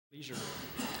Leisure.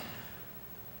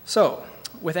 So,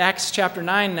 with Acts chapter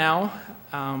 9 now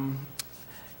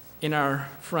in our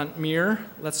front mirror,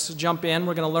 let's jump in.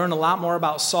 We're going to learn a lot more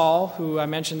about Saul, who I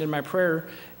mentioned in my prayer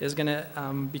is going to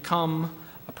become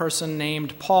a person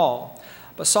named Paul.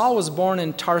 But Saul was born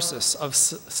in Tarsus of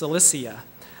Cilicia,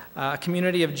 a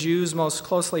community of Jews most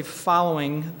closely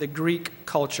following the Greek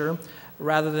culture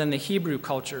rather than the Hebrew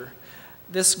culture.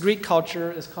 This Greek culture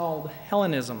is called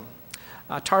Hellenism.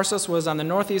 Tarsus was on the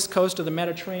northeast coast of the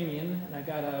Mediterranean, and I've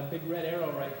got a big red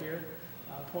arrow right here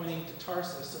pointing to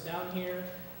Tarsus. So down here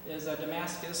is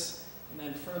Damascus, and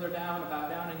then further down, about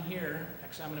down in here,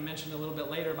 actually I'm going to mention a little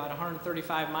bit later, about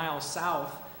 135 miles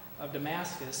south of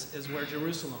Damascus is where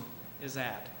Jerusalem is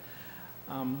at.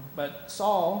 But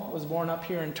Saul was born up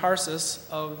here in Tarsus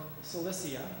of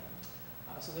Cilicia.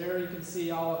 So there you can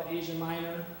see all of Asia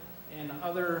Minor and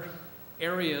other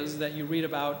areas that you read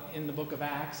about in the book of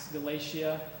Acts,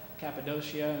 Galatia,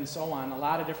 Cappadocia, and so on, a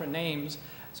lot of different names.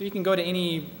 So you can go to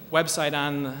any website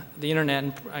on the internet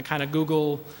and kind of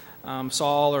Google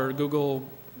Saul or Google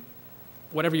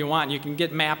whatever you want. You can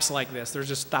get maps like this. There's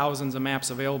just thousands of maps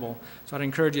available. So I'd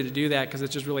encourage you to do that because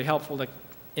it's just really helpful to,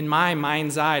 in my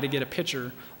mind's eye, to get a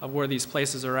picture of where these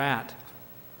places are at.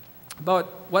 But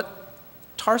what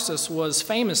Tarsus was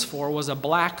famous for was a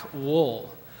black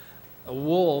wool. A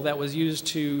wool that was used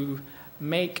to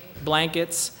make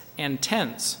blankets and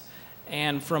tents.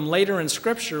 And from later in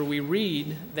Scripture, we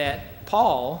read that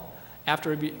Paul,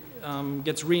 after he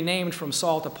gets renamed from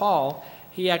Saul to Paul,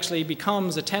 he actually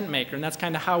becomes a tent maker, and that's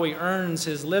kind of how he earns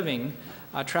his living,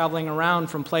 traveling around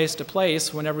from place to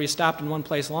place. Whenever he stopped in one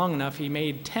place long enough, he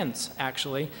made tents,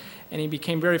 actually, and he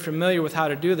became very familiar with how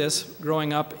to do this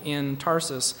growing up in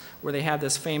Tarsus, where they had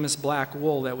this famous black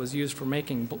wool that was used for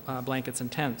making blankets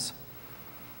and tents.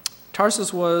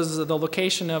 Tarsus was the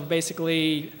location of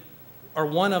basically, or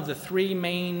one of the three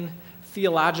main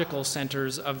theological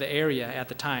centers of the area at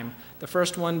the time. The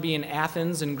first one being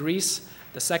Athens in Greece,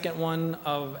 the second one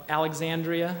of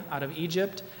Alexandria out of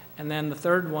Egypt, and then the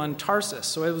third one, Tarsus.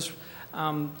 So it was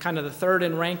kind of the third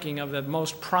in ranking of the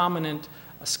most prominent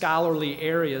scholarly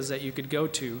areas that you could go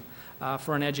to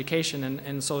for an education.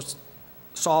 And so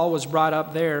Saul was brought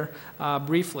up there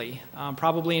briefly,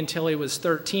 probably until he was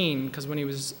 13, because when he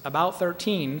was about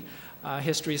 13,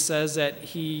 history says that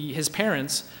his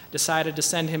parents decided to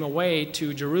send him away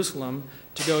to Jerusalem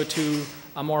to go to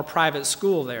a more private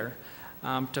school there,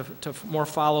 to more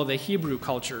follow the Hebrew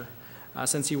culture,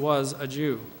 since he was a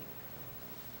Jew.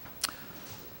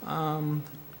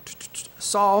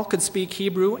 Saul could speak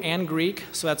Hebrew and Greek,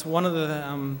 so that's one of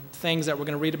the things that we're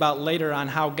going to read about later on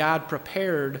how God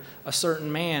prepared a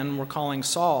certain man we're calling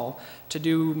Saul to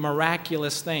do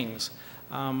miraculous things.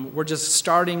 We're just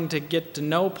starting to get to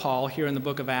know Paul here in the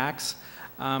book of Acts,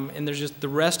 and there's just the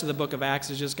rest of the book of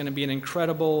Acts is just going to be an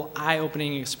incredible,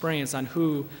 eye-opening experience on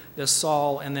who this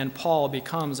Saul and then Paul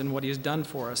becomes and what he's done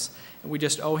for us. And we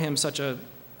just owe him such a...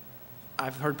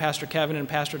 I've heard Pastor Kevin and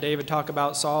Pastor David talk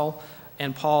about Saul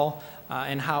and Paul,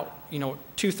 and how,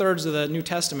 2/3 of the New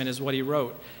Testament is what he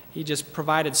wrote. He just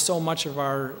provided so much of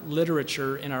our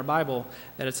literature in our Bible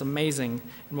that it's amazing.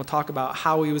 And we'll talk about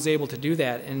how he was able to do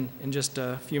that in just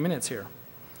a few minutes here.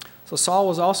 So Saul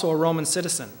was also a Roman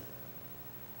citizen.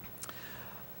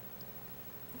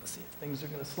 Let's see if things are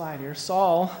going to slide here.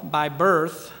 Saul, by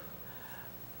birth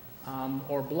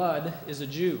or blood, is a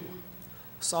Jew.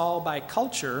 Saul, by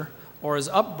culture or his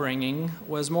upbringing,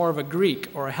 was more of a Greek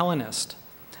or a Hellenist.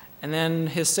 And then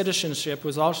his citizenship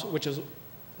was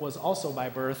also by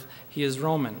birth, he is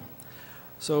Roman.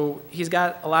 So he's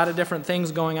got a lot of different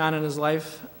things going on in his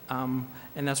life, and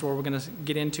that's what we're going to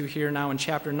get into here now in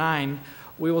chapter 9.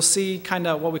 We will see kind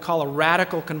of what we call a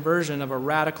radical conversion of a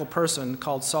radical person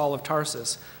called Saul of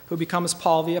Tarsus, who becomes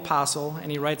Paul the Apostle,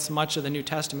 and he writes much of the New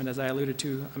Testament, as I alluded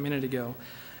to a minute ago.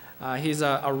 He's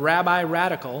a rabbi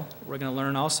radical, we're going to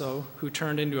learn also, who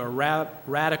turned into a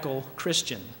radical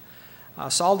Christian.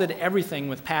 Saul did everything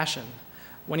with passion.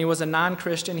 When he was a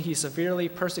non-Christian, he severely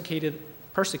persecuted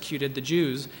the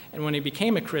Jews, and when he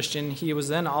became a Christian, he was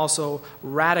then also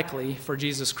radically for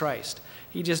Jesus Christ.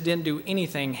 He just didn't do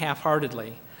anything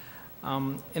half-heartedly.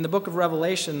 In the book of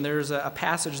Revelation, there's a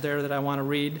passage there that I want to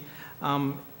read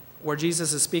where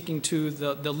Jesus is speaking to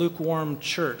the lukewarm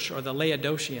church, or the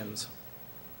Laodiceans.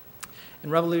 In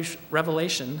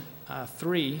Revelation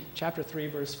 3, chapter 3,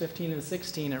 verse 15 and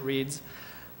 16, it reads,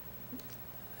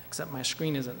 except my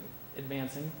screen isn't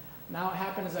advancing. Now it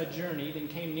happened as I journeyed and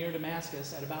came near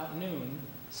Damascus at about noon.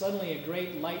 Suddenly a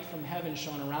great light from heaven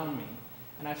shone around me,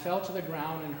 and I fell to the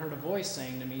ground and heard a voice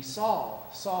saying to me, Saul,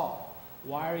 Saul,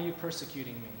 why are you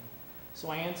persecuting me? So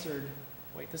I answered,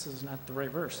 wait, this is not the right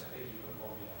verse.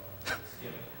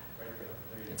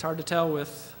 It's hard to tell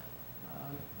with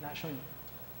not showing.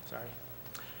 Sorry.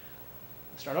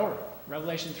 Start over.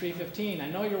 Revelation 3:15.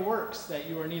 I know your works, that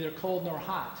you are neither cold nor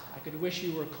hot. I could wish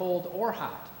you were cold or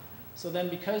hot. So then,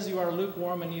 because you are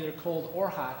lukewarm and neither cold or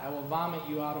hot, I will vomit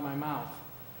you out of my mouth.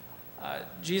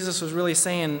 Jesus was really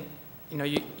saying,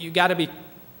 you got to be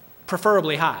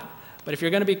preferably hot. But if you're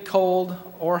going to be cold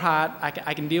or hot,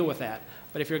 I can deal with that.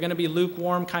 But if you're going to be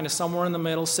lukewarm, kind of somewhere in the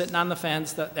middle, sitting on the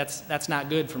fence, that's not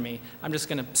good for me. I'm just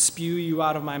going to spew you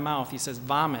out of my mouth. He says,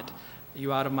 vomit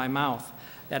you out of my mouth.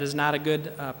 That is not a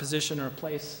good position or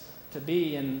place to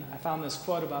be. And I found this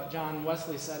quote about John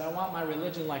Wesley said, I want my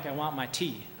religion like I want my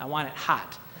tea. I want it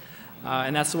hot.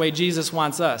 And that's the way Jesus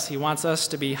wants us. He wants us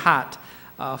to be hot,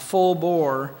 full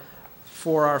bore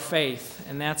for our faith.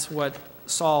 And that's what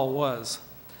Saul was.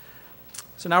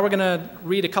 So now we're going to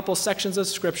read a couple sections of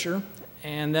Scripture,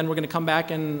 and then we're going to come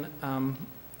back and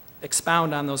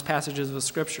expound on those passages of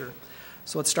Scripture.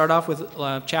 So let's start off with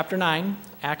chapter 9,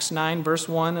 Acts 9, verse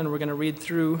 1, and we're going to read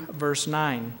through verse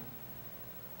 9.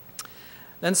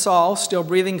 Then Saul, still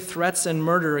breathing threats and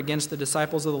murder against the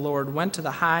disciples of the Lord, went to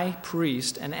the high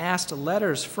priest and asked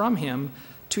letters from him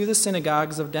to the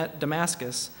synagogues of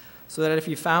Damascus, so that if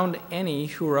he found any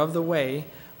who were of the way,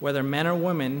 whether men or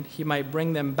women, he might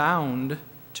bring them bound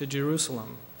to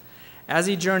Jerusalem. As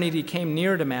he journeyed, he came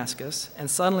near Damascus, and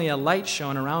suddenly a light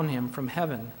shone around him from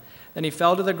heaven. Then he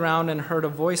fell to the ground and heard a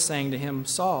voice saying to him,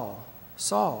 Saul,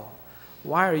 Saul,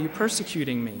 why are you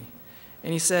persecuting me?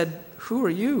 And he said, Who are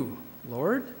you,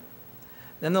 Lord?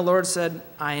 Then the Lord said,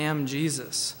 I am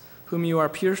Jesus, whom you are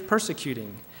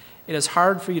persecuting. It is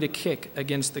hard for you to kick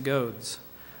against the goads.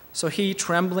 So he,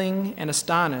 trembling and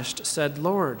astonished, said,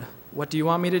 Lord, what do you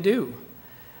want me to do?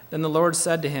 Then the Lord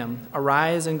said to him,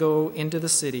 Arise and go into the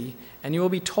city, and you will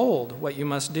be told what you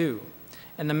must do.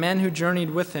 And the men who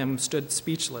journeyed with him stood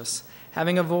speechless,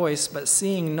 having a voice, but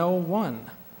seeing no one.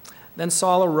 Then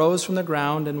Saul arose from the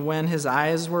ground, and when his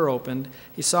eyes were opened,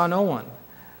 he saw no one.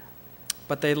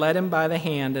 But they led him by the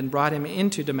hand and brought him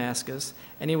into Damascus,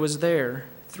 and he was there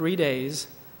 3 days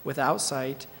without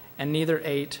sight, and neither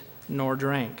ate nor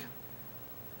drank.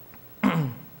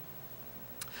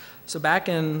 So back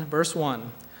in verse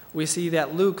 1, we see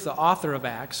that Luke, the author of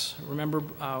Acts, remember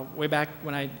way back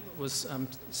when I was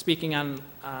speaking on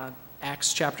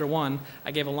Acts chapter 1,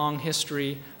 I gave a long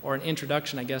history, or an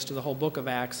introduction, I guess, to the whole book of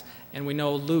Acts, and we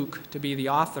know Luke to be the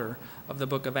author of the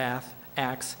book of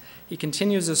Acts. He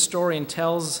continues his story and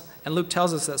Luke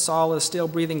tells us that Saul is still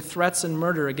breathing threats and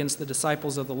murder against the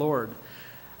disciples of the Lord.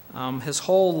 His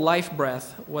whole life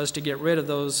breath was to get rid of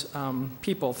those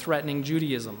people threatening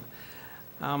Judaism.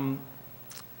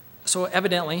 So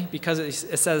evidently, because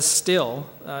it says still,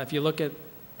 if you look at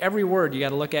every word, you got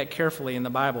to look at carefully in the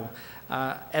Bible.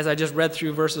 As I just read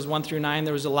through verses 1 through 9,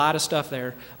 there was a lot of stuff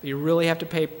there, but you really have to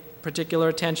pay particular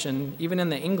attention, even in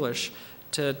the English,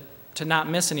 to not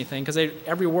miss anything, because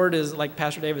every word is, like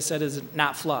Pastor David said, is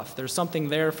not fluff. There's something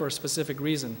there for a specific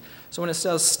reason. So when it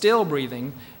says still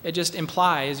breathing, it just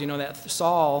implies, that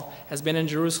Saul has been in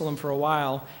Jerusalem for a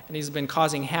while, and he's been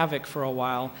causing havoc for a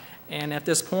while. And at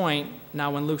this point,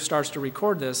 now when Luke starts to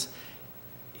record this,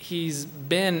 he's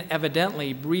been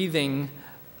evidently breathing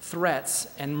threats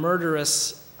and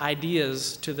murderous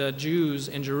ideas to the Jews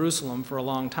in Jerusalem for a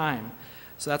long time.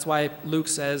 So that's why Luke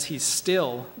says he's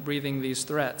still breathing these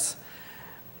threats.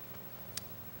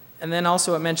 And then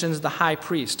also it mentions the high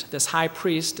priest. This high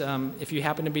priest, if you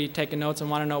happen to be taking notes and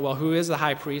want to know, well, who is the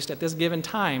high priest? At this given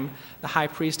time, the high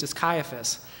priest is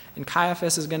Caiaphas. And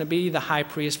Caiaphas is going to be the high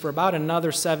priest for about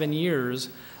another 7 years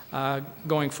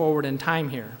going forward in time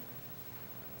here.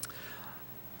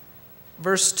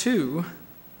 Verse 2,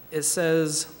 it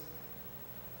says,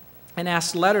 and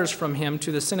asked letters from him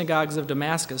to the synagogues of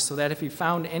Damascus, so that if he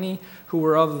found any who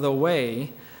were of the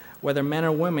way, whether men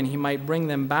or women, he might bring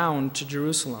them bound to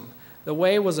Jerusalem. The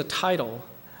way was a title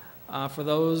for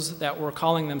those that were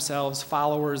calling themselves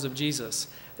followers of Jesus.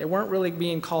 They weren't really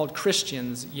being called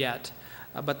Christians yet,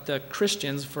 but the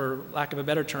Christians, for lack of a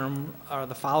better term, are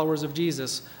the followers of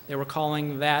Jesus. They were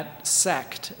calling that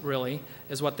sect, really,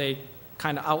 is what they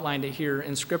kind of outlined it here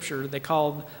in Scripture. They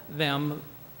called them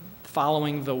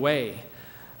following the way.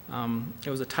 It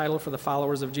was a title for the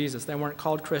followers of Jesus. They weren't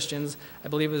called Christians. I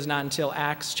believe it was not until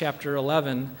Acts chapter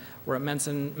 11 where it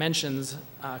mentions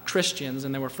Christians,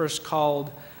 and they were first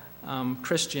called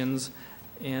Christians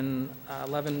in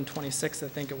 1126, I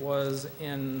think it was,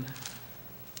 in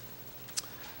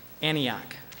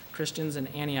Antioch. Christians in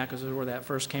Antioch is where that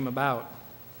first came about.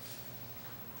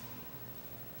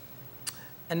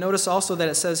 And notice also that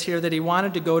it says here that he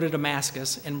wanted to go to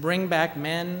Damascus and bring back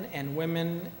men and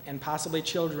women and possibly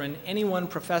children, anyone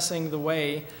professing the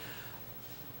way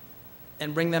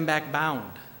and bring them back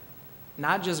bound.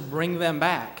 Not just bring them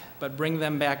back, but bring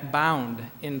them back bound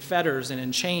in fetters and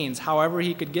in chains, however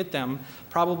he could get them,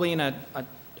 probably in a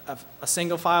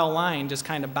single file line, just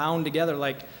kind of bound together.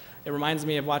 Like, it reminds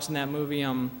me of watching that movie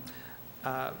of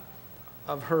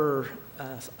her,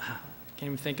 I can't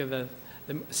even think of the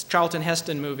Charlton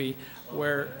Heston movie,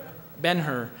 where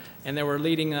Ben-Hur, and they were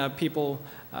leading people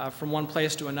from one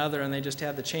place to another, and they just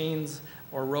had the chains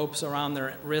or ropes around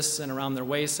their wrists and around their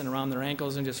waists and around their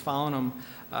ankles and just following them.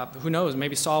 Who knows,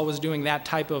 maybe Saul was doing that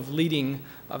type of leading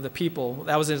of the people.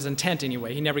 That was his intent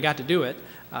anyway. He never got to do it.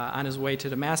 On his way to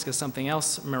Damascus, something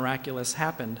else miraculous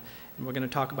happened, and we're going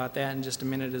to talk about that in just a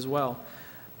minute as well.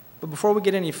 But before we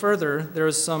get any further,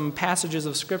 there's some passages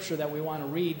of Scripture that we want to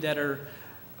read that are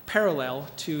parallel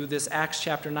to this Acts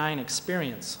chapter 9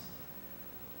 experience.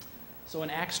 So in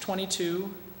Acts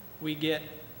 22, we get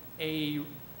a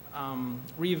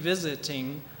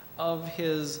revisiting of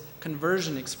his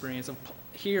conversion experience.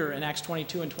 Here in Acts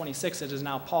 22 and 26, it is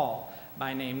now Paul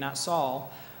by name, not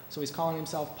Saul. So he's calling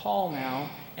himself Paul now,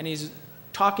 and he's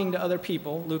talking to other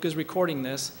people. Luke is recording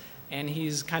this, and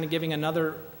he's kind of giving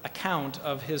another account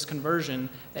of his conversion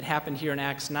that happened here in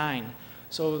Acts 9.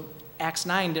 So Acts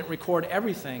 9 didn't record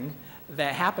everything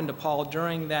that happened to Paul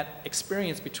during that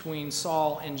experience between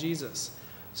Saul and Jesus.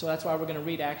 So that's why we're going to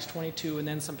read Acts 22 and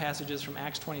then some passages from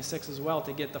Acts 26 as well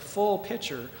to get the full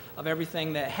picture of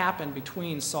everything that happened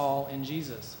between Saul and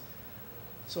Jesus.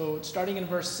 So starting in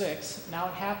verse 6, "Now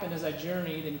it happened as I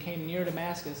journeyed and came near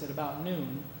Damascus at about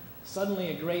noon, suddenly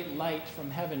a great light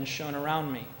from heaven shone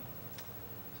around me."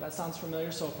 So that sounds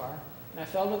familiar so far. "And I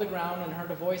fell to the ground and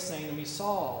heard a voice saying to me,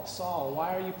 'Saul, Saul,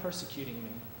 why are you persecuting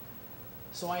me?'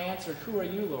 So I answered, 'Who are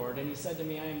you, Lord?' And he said to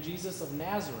me, 'I am Jesus of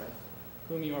Nazareth,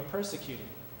 whom you are persecuting.'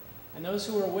 And those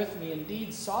who were with me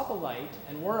indeed saw the light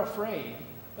and were afraid,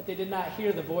 but they did not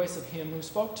hear the voice of him who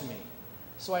spoke to me.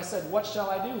 So I said, 'What shall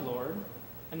I do, Lord?'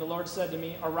 And the Lord said to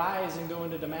me, 'Arise and go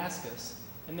into Damascus,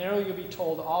 and there you'll be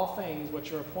told all things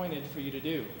which are appointed for you to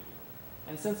do.'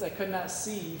 And since I could not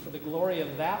see for the glory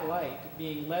of that light,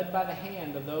 being led by the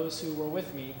hand of those who were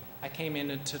with me, I came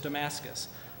into Damascus."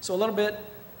 So a little bit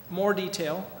more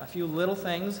detail, a few little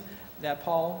things that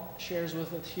Paul shares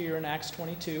with us here in Acts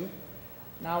 22.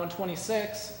 Now in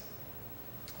 26,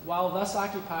 "While thus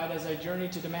occupied as I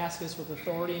journeyed to Damascus with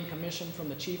authority and commission from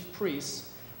the chief priests,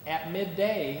 at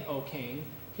midday, O king,"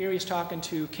 here he's talking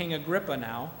to King Agrippa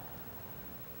now.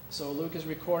 So Luke is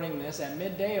recording this. "At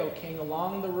midday, O king,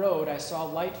 along the road I saw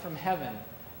light from heaven,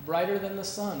 brighter than the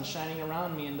sun, shining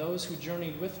around me and those who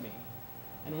journeyed with me.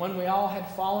 And when we all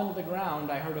had fallen to the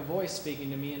ground, I heard a voice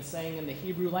speaking to me and saying in the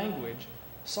Hebrew language,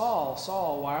 'Saul,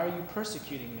 Saul, why are you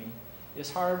persecuting me? It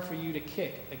is hard for you to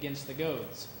kick against the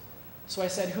goads.' So I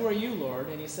said, 'Who are you, Lord?'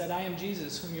 And he said, 'I am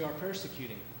Jesus, whom you are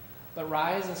persecuting. But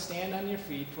rise and stand on your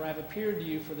feet, for I have appeared to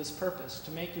you for this purpose,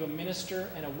 to make you a minister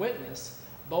and a witness,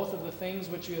 both of the things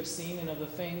which you have seen and of the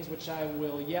things which I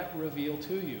will yet reveal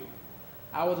to you.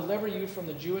 I will deliver you from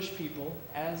the Jewish people,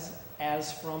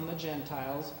 as from the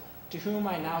Gentiles, to whom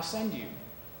I now send you,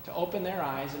 to open their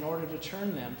eyes in order to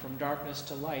turn them from darkness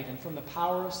to light and from the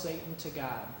power of Satan to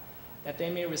God, that they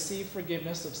may receive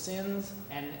forgiveness of sins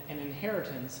and an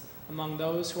inheritance among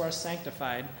those who are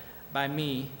sanctified by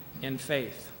me in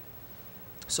faith."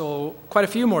 So quite a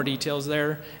few more details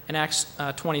there in Acts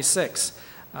 26.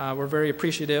 We're very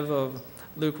appreciative of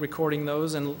Luke recording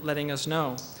those and letting us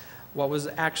know what was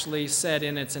actually said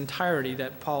in its entirety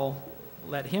that Paul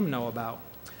let him know about.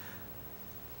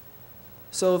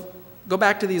 So go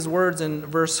back to these words in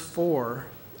verse 4,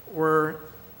 where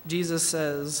Jesus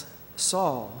says,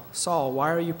 "Saul, Saul,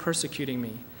 why are you persecuting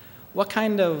me?" What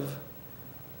kind of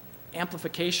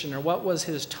amplification, or what was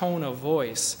his tone of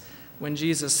voice when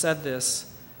Jesus said this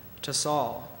to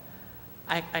Saul?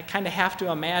 I kind of have to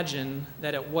imagine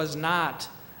that it was not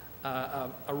a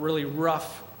really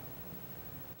rough,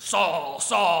 "Saul,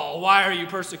 Saul, why are you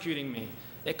persecuting me?"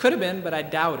 It could have been, but I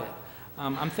doubt it.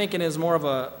 I'm thinking it's more of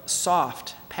a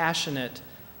soft, passionate,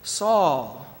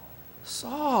 "Saul,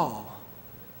 Saul,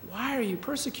 why are you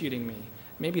persecuting me?"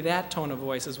 Maybe that tone of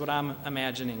voice is what I'm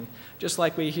imagining. Just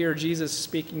like we hear Jesus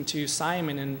speaking to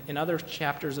Simon in other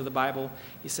chapters of the Bible,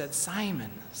 he said,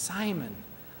 "Simon, Simon."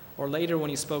 Or later when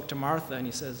he spoke to Martha and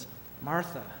he says,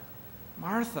 "Martha,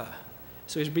 Martha."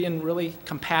 So he's being really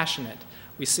compassionate.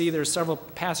 We see there's several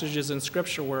passages in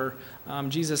Scripture where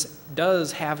Jesus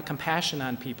does have compassion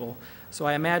on people. So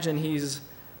I imagine he's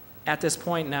at this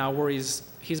point now where he's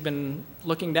been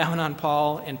looking down on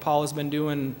Paul, and Paul has been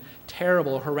doing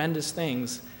terrible, horrendous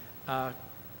things,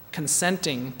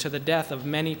 consenting to the death of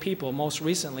many people, most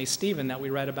recently Stephen that we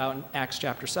read about in Acts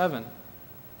chapter 7.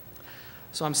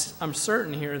 So I'm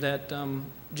certain here that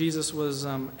Jesus was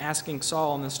asking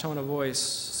Saul in this tone of voice,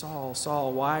 Saul,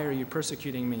 Saul, why are you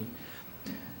persecuting me?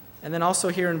 And then also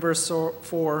here in verse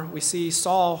 4, we see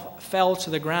Saul fell to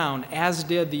the ground, as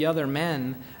did the other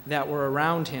men that were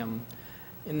around him.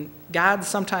 And God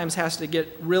sometimes has to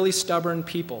get really stubborn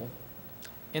people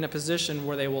in a position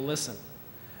where they will listen.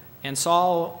 And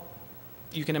Saul,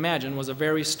 you can imagine, was a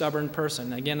very stubborn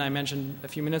person. Again, I mentioned a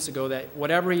few minutes ago that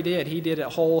whatever he did it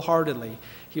wholeheartedly.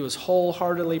 He was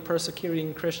wholeheartedly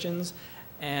persecuting Christians,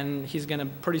 and he's going to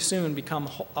pretty soon become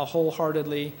a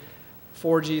wholeheartedly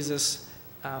for Jesus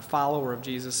follower of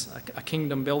Jesus, a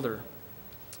kingdom builder.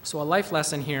 So a life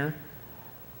lesson here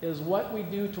is what we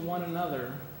do to one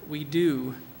another, we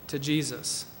do to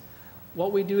Jesus.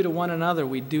 What we do to one another,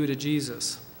 we do to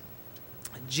Jesus.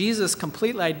 Jesus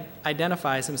completely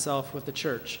identifies himself with the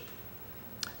church.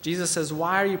 Jesus says,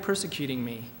 why are you persecuting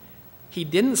me? He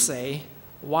didn't say,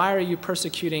 why are you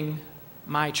persecuting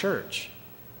my church?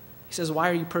 He says, why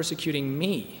are you persecuting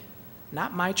me?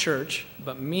 Not my church,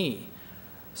 but me.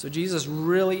 So Jesus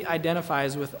really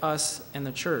identifies with us and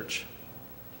the church.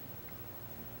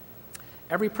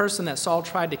 Every person that Saul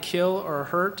tried to kill or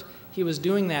hurt, he was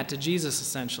doing that to Jesus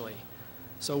essentially.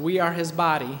 So we are his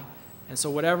body, and so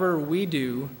whatever we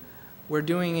do, we're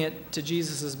doing it to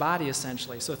Jesus' body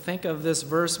essentially. So think of this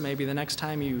verse maybe the next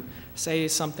time you say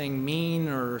something mean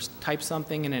or type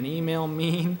something in an email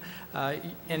mean,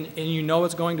 and you know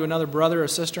it's going to another brother or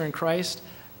sister in Christ.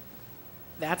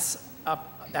 That's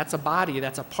a body,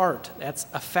 that's a part, that's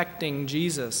affecting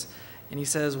Jesus. And he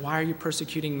says, why are you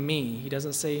persecuting me? He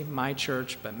doesn't say my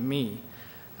church, but me.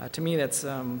 To me, that's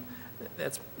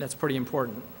pretty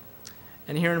important.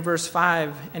 And here in verse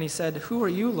 5, and he said, who are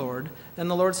you, Lord? Then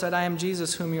the Lord said, I am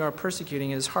Jesus whom you are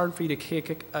persecuting. It is hard for you to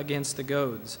kick against the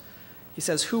goads. He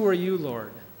says, who are you,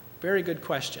 Lord? Very good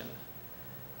question.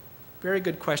 Very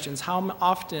good questions. How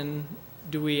often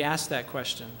do we ask that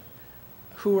question?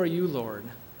 Who are you, Lord?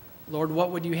 Lord,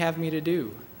 what would you have me to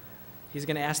do? He's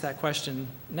going to ask that question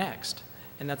next.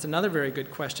 And that's another very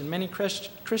good question. Many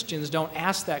Christians don't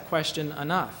ask that question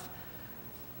enough.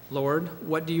 Lord,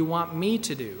 what do you want me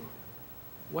to do?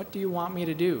 What do you want me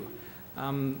to do?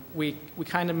 We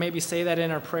kind of maybe say that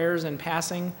in our prayers in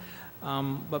passing,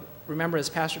 but remember, as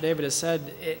Pastor David has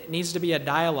said, it needs to be a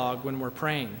dialogue when we're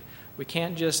praying. We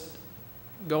can't just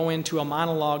go into a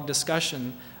monologue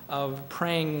discussion of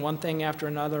praying one thing after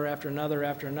another, after another,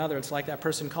 after another. It's like that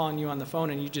person calling you on the phone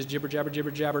and you just jibber,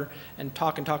 jabber, and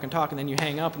talk, and then you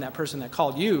hang up, and that person that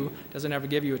called you doesn't ever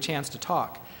give you a chance to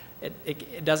talk.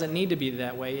 It doesn't need to be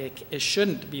that way. It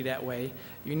shouldn't be that way.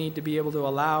 You need to be able to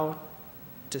allow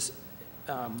to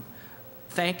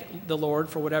thank the Lord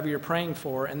for whatever you're praying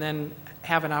for, and then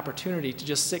have an opportunity to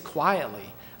just sit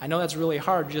quietly. I know that's really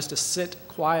hard, just to sit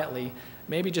quietly.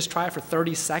 Maybe just try it for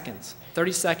 30 seconds.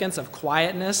 30 seconds of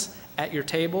quietness at your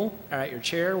table or at your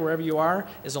chair, wherever you are,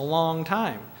 is a long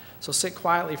time. So sit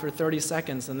quietly for 30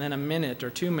 seconds and then a minute or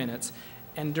 2 minutes.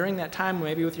 And during that time,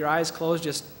 maybe with your eyes closed,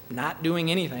 just not doing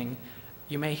anything,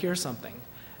 you may hear something.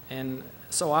 And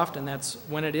so often that's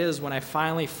when it is, when I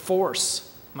finally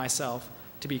force myself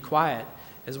to be quiet,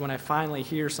 is when I finally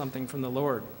hear something from the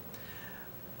Lord.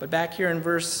 But back here in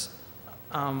verse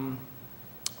 4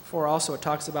 also, it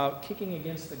talks about kicking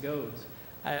against the goads.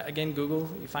 Again, Google,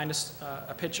 you find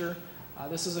a picture.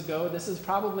 This is a goad. This is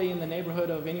probably in the neighborhood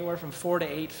of anywhere from 4 to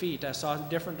 8 feet. I saw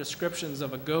different descriptions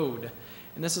of a goad.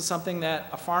 And this is something that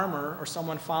a farmer or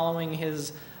someone following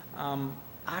his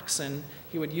oxen,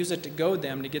 he would use it to goad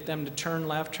them, to get them to turn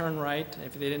left, turn right,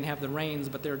 if they didn't have the reins,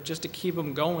 but they're just to keep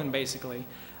them going, basically.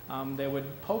 They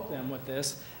would poke them with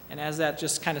this, and as that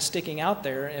just kind of sticking out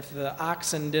there, if the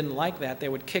oxen didn't like that, they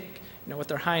would kick, with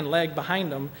their hind leg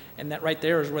behind them, and that right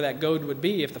there is where that goad would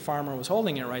be if the farmer was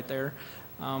holding it right there.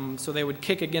 So they would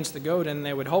kick against the goad, and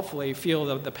they would hopefully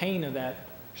feel the pain of that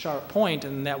sharp point,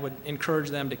 and that would encourage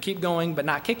them to keep going but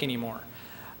not kick anymore.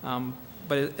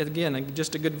 But again,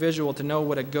 just a good visual to know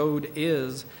what a goad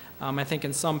is. I think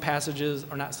in some passages,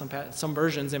 or not some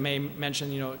versions, they may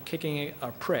mention, kicking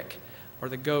a prick or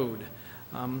the goad.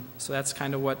 So that's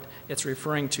kind of what it's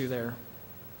referring to there.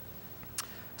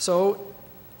 So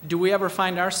do we ever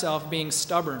find ourselves being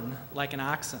stubborn like an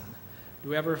oxen? Do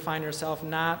we ever find ourselves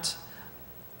not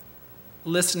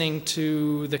listening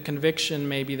to the conviction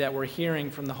maybe that we're hearing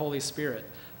from the Holy Spirit?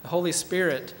 The Holy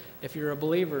Spirit, if you're a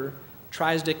believer,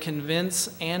 tries to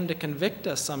convince and to convict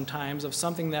us sometimes of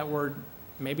something that we're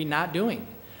maybe not doing.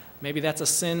 Maybe that's a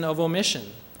sin of omission.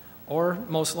 Or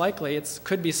most likely, it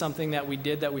could be something that we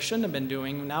did that we shouldn't have been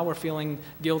doing. Now we're feeling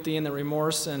guilty in the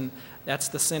remorse, and that's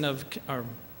the sin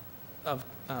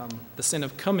the sin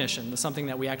of commission, something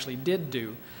that we actually did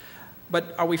do.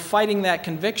 But are we fighting that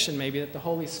conviction maybe that the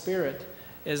Holy Spirit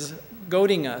is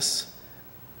goading us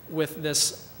with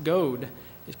this goad?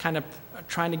 He's kind of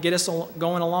trying to get us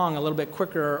going along a little bit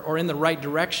quicker or in the right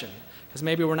direction, because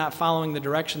maybe we're not following the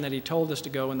direction that he told us to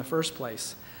go in the first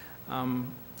place.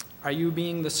 Are you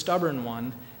being the stubborn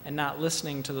one and not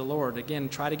listening to the Lord? Again,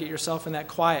 try to get yourself in that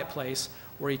quiet place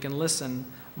where you can listen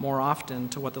more often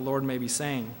to what the Lord may be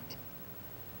saying.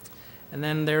 And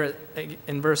then there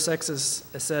in verse 6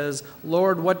 it says,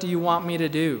 Lord, what do you want me to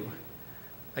do?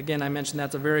 Again, I mentioned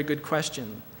that's a very good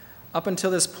question. Up until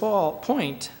this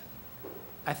point,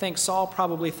 I think Saul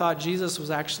probably thought Jesus was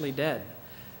actually dead,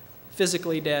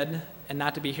 physically dead, and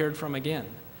not to be heard from again.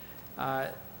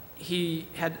 He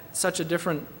had such a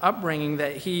different upbringing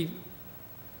that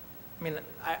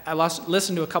I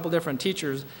listened to a couple different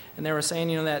teachers, and they were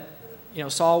saying, that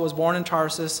Saul was born in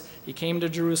Tarsus. He came to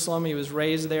Jerusalem. He was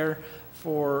raised there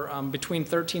for between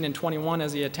 13 and 21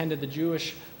 as he attended the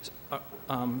Jewish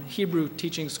Hebrew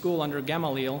teaching school under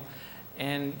Gamaliel.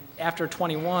 And after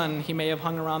 21, he may have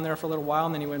hung around there for a little while,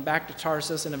 and then he went back to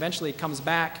Tarsus, and eventually comes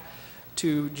back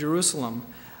to Jerusalem.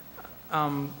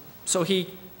 So he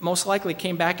most likely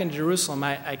came back in Jerusalem.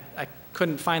 I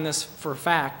couldn't find this for a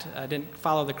fact. I didn't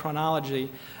follow the chronology,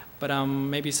 but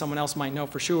maybe someone else might know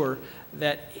for sure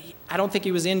that I don't think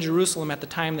he was in Jerusalem at the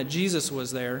time that Jesus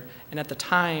was there, and at the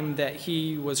time that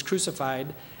he was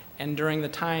crucified, and during the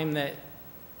time that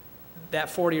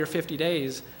 40 to 50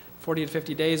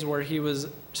 days where he was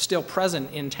still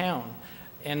present in town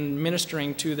and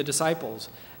ministering to the disciples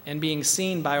and being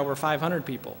seen by over 500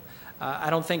 people. I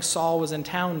don't think Saul was in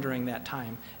town during that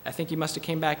time. I think he must have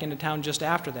came back into town just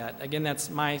after that. Again, that's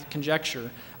my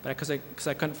conjecture, but because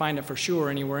I couldn't find it for sure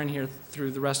anywhere in here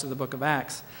through the rest of the book of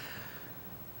Acts.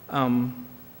 But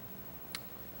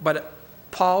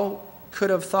Paul could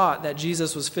have thought that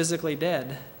Jesus was physically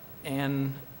dead,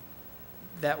 and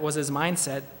that was his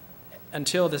mindset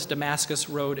until this Damascus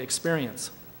Road experience.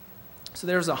 So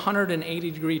there's a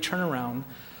 180-degree turnaround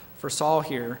for Saul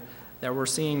here that we're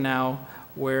seeing now,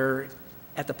 where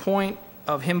at the point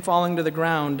of him falling to the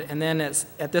ground, and then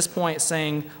at this point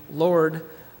saying, Lord,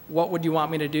 what would you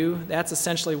want me to do? That's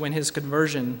essentially when his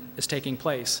conversion is taking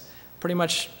place. Pretty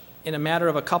much in a matter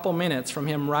of a couple minutes from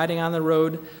him riding on the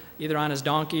road, either on his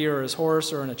donkey or his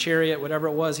horse or in a chariot, whatever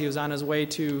it was, he was on his way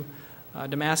to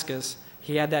Damascus.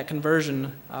 He had that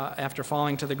conversion after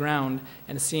falling to the ground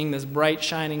and seeing this bright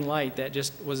shining light that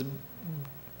just was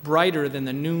brighter than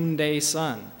the noonday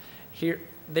sun.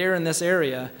 There in this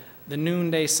area, the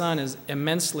noonday sun is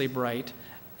immensely bright,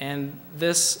 and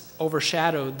this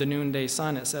overshadowed the noonday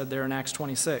sun, it said there in Acts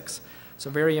 26. So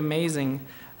very amazing,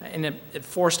 and it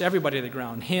forced everybody to the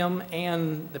ground, him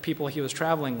and the people he was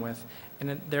traveling with,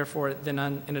 and therefore it then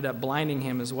ended up blinding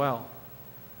him as well.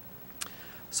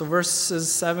 So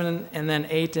verses 7 and then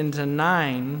 8 into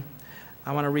 9,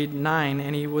 I want to read 9.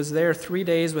 And he was there 3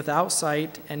 days without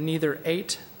sight, and neither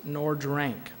ate nor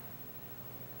drank.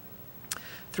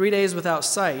 3 days without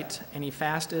sight, and he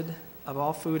fasted of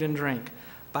all food and drink.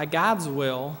 By God's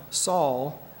will,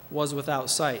 Saul was without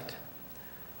sight.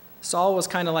 Saul was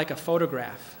kind of like a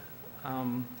photograph,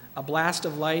 a blast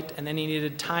of light, and then he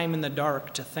needed time in the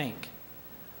dark to think.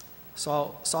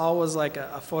 Saul was like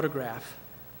a photograph,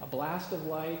 a blast of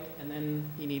light, and then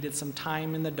he needed some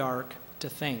time in the dark to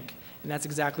think. And that's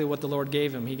exactly what the Lord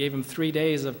gave him. He gave him 3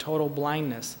 days of total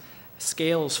blindness.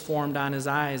 Scales formed on his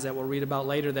eyes that we'll read about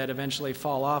later that eventually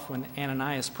fall off when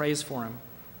Ananias prays for him.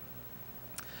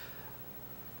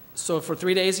 So for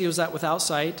 3 days he was without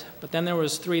sight, but then there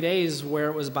was 3 days where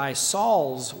it was by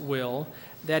Saul's will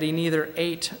that he neither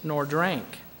ate nor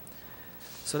drank.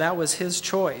 So that was his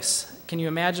choice. Can you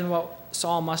imagine what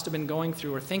Saul must have been going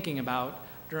through or thinking about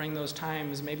during those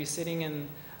times, maybe sitting in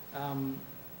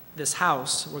this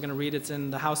house? We're going to read it's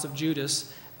in the house of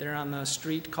Judas. They're on the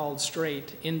street called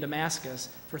Straight in Damascus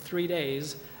for 3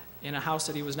 days in a house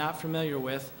that he was not familiar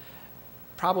with,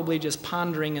 probably just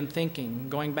pondering and thinking,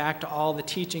 going back to all the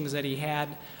teachings that he had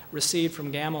received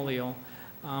from Gamaliel,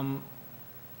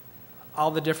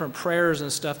 all the different prayers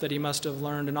and stuff that he must have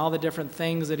learned, and all the different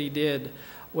things that he did.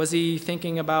 Was he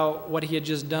thinking about what he had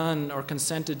just done or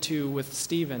consented to with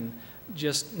Stephen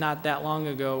just not that long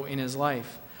ago in his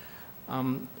life?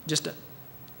 Just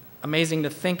amazing to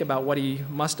think about what he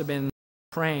must have been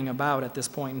praying about at this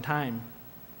point in time.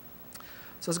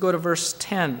 So let's go to verse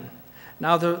 10.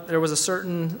 Now there was a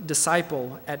certain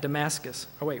disciple at Damascus.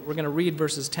 Oh wait, we're going to read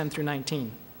verses 10 through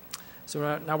 19.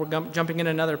 So now we're jumping in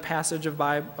another passage of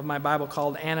my Bible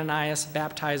called Ananias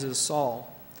Baptizes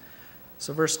Saul.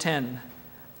 So verse 10.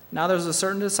 Now there was a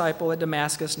certain disciple at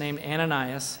Damascus named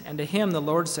Ananias, and to him the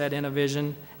Lord said in a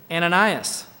vision,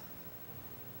 Ananias.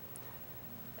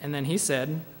 And then he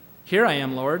said, "Here I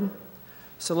am, Lord."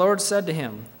 So the Lord said to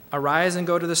him, "Arise and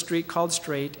go to the street called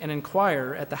Straight, and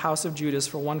inquire at the house of Judas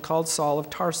for one called Saul of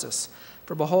Tarsus.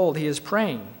 For behold, he is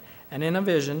praying, and in a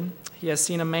vision he has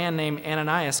seen a man named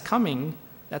Ananias coming."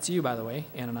 That's you, by the way,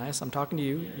 Ananias. I'm talking to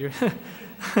you. You're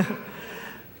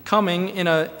coming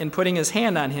and putting his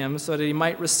hand on him so that he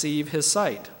might receive his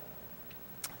sight.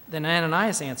 Then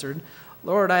Ananias answered,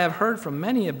 "Lord, I have heard from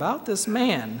many about this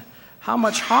man, how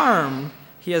much harm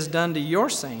he has done to your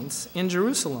saints in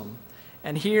Jerusalem.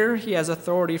 And here he has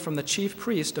authority from the chief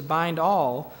priest to bind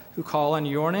all who call on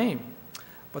your name."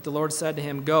 But the Lord said to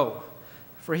him, "Go,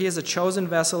 for he is a chosen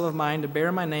vessel of mine to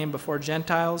bear my name before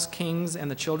Gentiles, kings,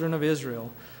 and the children of Israel.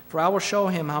 For I will show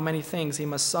him how many things he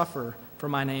must suffer for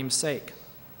my name's sake."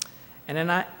 And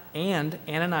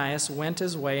Ananias went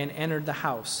his way and entered the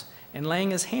house. And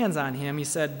laying his hands on him, he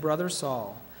said, "Brother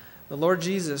Saul, the Lord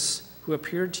Jesus, who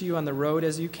appeared to you on the road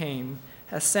as you came,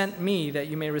 has sent me that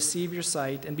you may receive your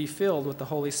sight and be filled with the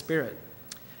Holy Spirit."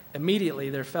 Immediately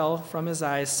there fell from his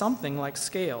eyes something like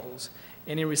scales,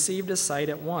 and he received his sight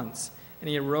at once, and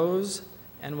he arose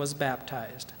and was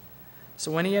baptized. So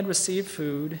when he had received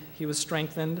food, he was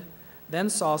strengthened. Then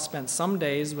Saul spent some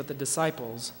days with the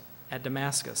disciples at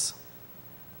Damascus.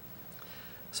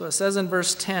 So it says in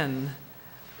verse 10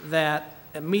 that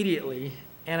immediately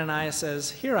Ananias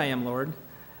says, "Here I am, Lord."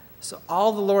 So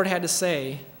all the Lord had to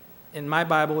say, in my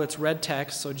Bible, it's red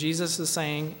text, so Jesus is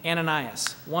saying,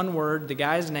 Ananias, one word, the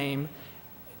guy's name,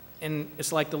 and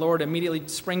it's like the Lord immediately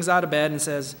springs out of bed and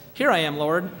says, "Here I am,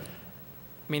 Lord."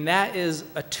 I mean, that is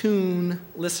attuned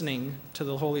listening to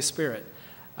the Holy Spirit.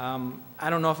 I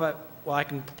don't know if I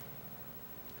can.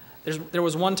 There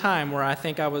was one time where I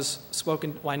think I was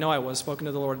spoken, well, I know I was spoken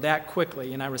to the Lord that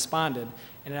quickly, and I responded,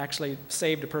 and it actually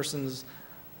saved a person's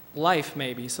life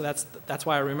maybe. So that's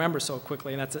why I remember so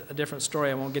quickly, and that's a different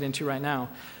story I won't get into right now.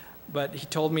 But he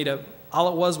told me all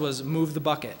it was move the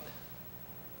bucket.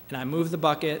 And I moved the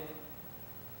bucket,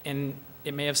 and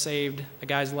it may have saved a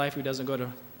guy's life who doesn't go to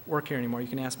work here anymore. You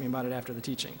can ask me about it after the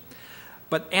teaching.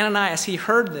 But Ananias, he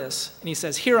heard this, and he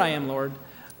says, "Here I am, Lord.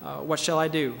 What shall I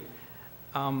do?"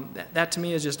 That to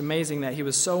me is just amazing that he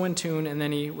was so in tune, and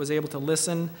then he was able to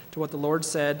listen to what the Lord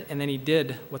said, and then he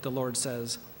did what the Lord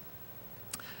says.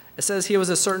 It says he was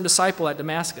a certain disciple at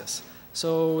Damascus.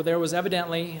 So there was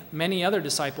evidently many other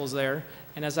disciples there,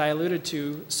 and as I alluded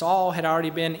to, Saul had already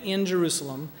been in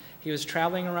Jerusalem. He was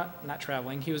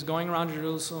he was going around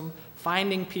Jerusalem,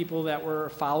 finding people that were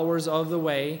followers of the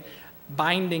way,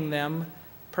 binding them,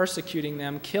 persecuting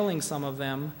them, killing some of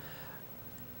them,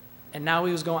 and now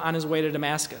he was going on his way to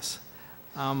Damascus.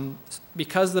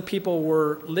 Because the people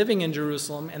were living in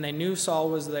Jerusalem and they knew Saul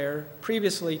was there,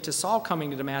 previously to Saul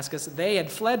coming to Damascus, they had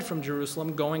fled from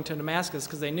Jerusalem going to Damascus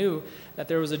because they knew that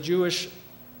there was a Jewish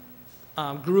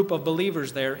group of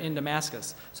believers there in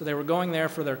Damascus. So they were going there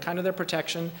for their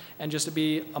protection and just to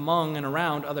be among and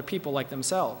around other people like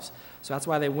themselves. So that's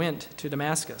why they went to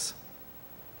Damascus.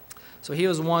 So he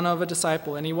was one of a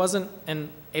disciple, and he wasn't an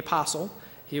apostle.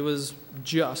 He was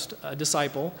just a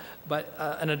disciple, but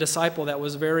a disciple that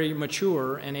was very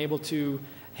mature and able to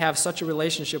have such a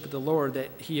relationship with the Lord that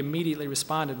he immediately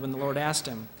responded when the Lord asked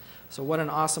him. So what an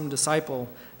awesome disciple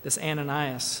this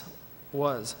Ananias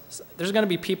was. There's going to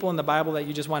be people in the Bible that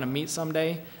you just want to meet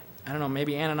someday. I don't know,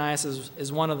 maybe Ananias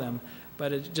is one of them.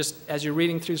 But it just, as you're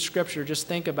reading through Scripture, just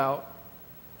think about,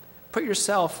 put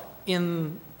yourself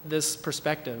in this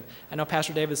perspective. I know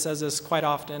Pastor David says this quite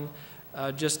often.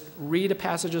 Just read a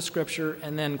passage of Scripture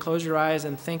and then close your eyes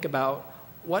and think about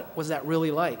what was that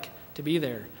really like to be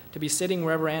there, to be sitting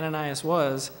wherever Ananias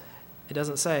was. It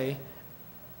doesn't say.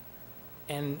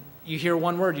 And you hear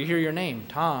one word, you hear your name,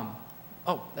 Tom.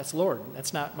 Oh, that's Lord.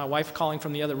 That's not my wife calling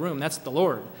from the other room. That's the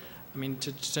Lord. I mean,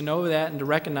 to know that and to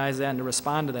recognize that and to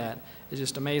respond to that is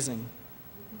just amazing.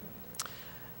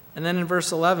 And then in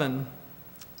verse 11,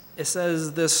 it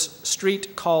says this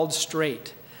street called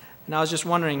Straight. And I was just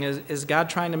wondering, is God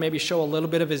trying to maybe show a little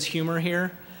bit of his humor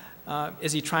here?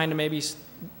 Is he trying to maybe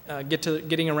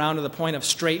getting around to the point of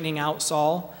straightening out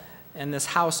Saul? And this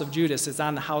house of Judas is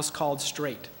on the house called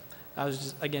Straight. That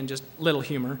was, just little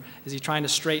humor. Is he trying to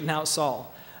straighten out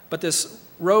Saul? But this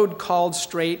road called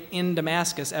Straight in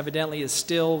Damascus evidently is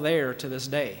still there to this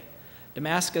day.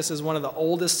 Damascus is one of the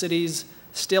oldest cities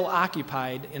still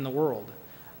occupied in the world.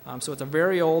 So it's a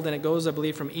very old, and it goes, I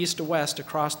believe, from east to west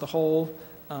across the whole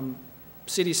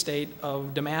city-state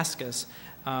of Damascus,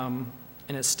 and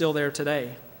it's still there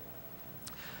today.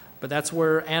 But that's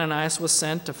where Ananias was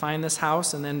sent to find this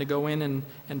house and then to go in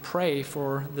and pray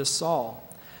for this Saul.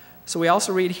 So we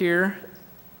also read here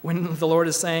when the Lord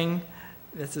is saying,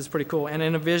 this is pretty cool, and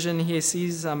in a vision he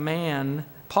sees a man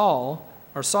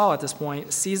Saul at this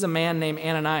point, sees a man named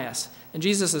Ananias. And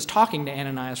Jesus is talking to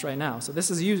Ananias right now. So this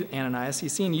is you, Ananias.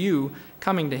 He's seen you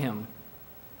coming to him.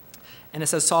 And it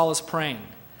says Saul is praying.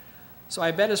 So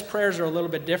I bet his prayers are a little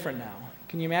bit different now.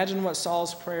 Can you imagine what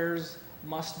Saul's prayers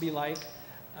must be like?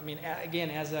 I mean, again,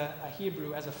 as a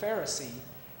Hebrew, as a Pharisee,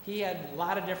 he had a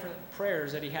lot of different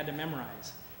prayers that he had to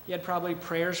memorize. He had probably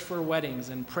prayers for weddings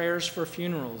and prayers for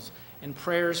funerals and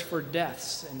prayers for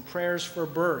deaths and prayers for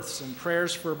births and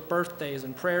prayers for birthdays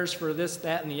and prayers for this,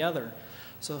 that, and the other.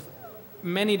 So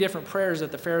many different prayers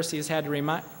that the Pharisees had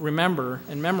to remember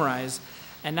and memorize.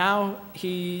 And now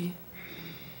he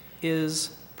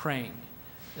is praying,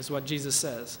 is what Jesus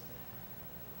says.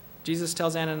 Jesus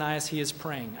tells Ananias he is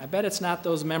praying. I bet it's not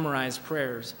those memorized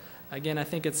prayers. Again, I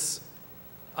think it's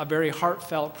a very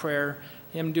heartfelt prayer,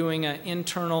 him doing an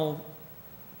internal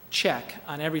check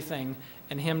on everything,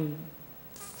 and him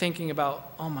thinking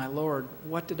about, oh my Lord,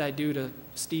 what did I do to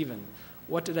Stephen?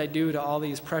 What did I do to all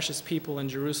these precious people in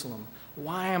Jerusalem?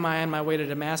 Why am I on my way to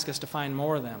Damascus to find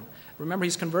more of them? Remember,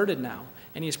 he's converted now,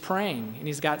 and he's praying, and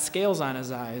he's got scales on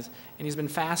his eyes, and he's been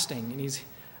fasting, and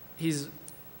he's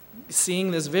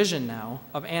seeing this vision now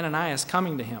of Ananias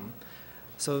coming to him.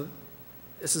 So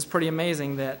this is pretty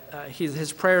amazing that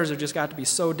his prayers have just got to be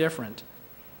so different.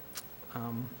 So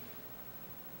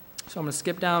I'm going to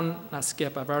skip down, not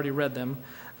skip, I've already read them,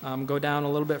 go down a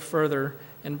little bit further.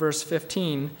 In verse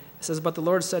 15, it says, "But the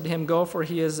Lord said to him, Go, for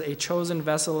he is a chosen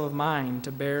vessel of mine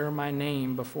to bear my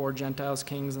name before Gentiles,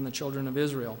 kings, and the children of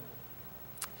Israel."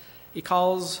 He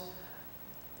calls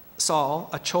Saul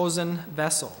a chosen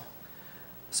vessel.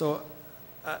 So,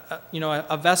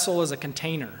 a vessel is a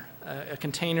container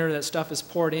that stuff is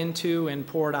poured into and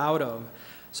poured out of.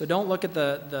 So don't look at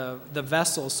the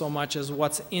vessel so much as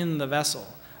what's in the vessel.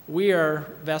 We are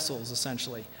vessels,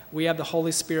 essentially. We have the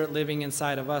Holy Spirit living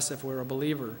inside of us if we're a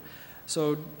believer.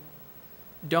 So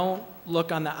don't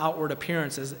look on the outward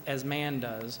appearance as man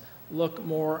does. Look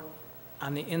more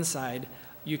on the inside.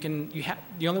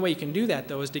 The only way you can do that,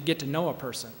 though, is to get to know a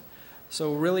person.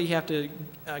 So really you have to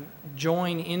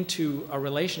join into a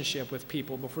relationship with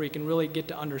people before you can really get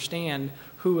to understand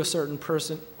who a certain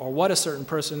person or what a certain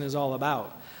person is all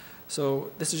about.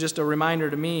 So this is just a reminder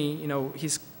to me,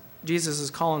 Jesus is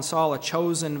calling Saul a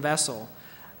chosen vessel.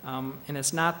 And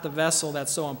it's not the vessel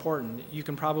that's so important. You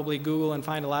can probably Google and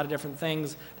find a lot of different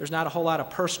things. There's not a whole lot of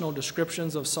personal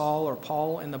descriptions of Saul or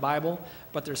Paul in the Bible,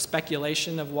 but there's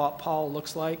speculation of what Paul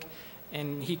looks like.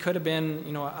 And he could have been,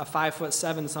 a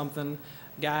 5'7" something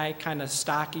guy, kind of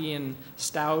stocky and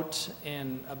stout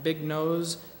and a big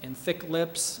nose and thick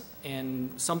lips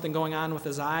and something going on with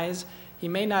his eyes. He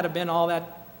may not have been all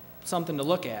that something to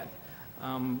look at,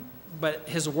 but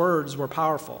his words were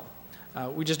powerful.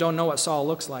 We just don't know what Saul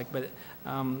looks like, but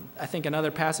I think in other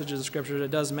passages of Scripture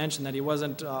it does mention that he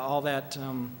wasn't all that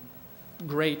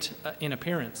great in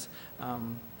appearance.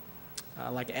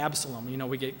 Like Absalom.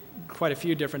 We get quite a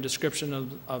few different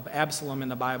descriptions of Absalom in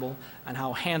the Bible and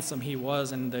how handsome he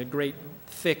was and the great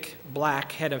thick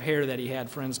black head of hair that he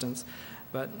had, for instance.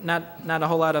 But not a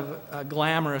whole lot of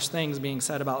glamorous things being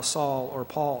said about Saul or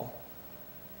Paul.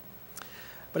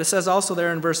 But it says also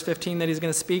there in verse 15 that he's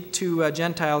going to speak to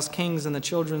Gentiles, kings, and the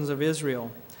children of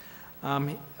Israel.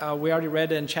 We already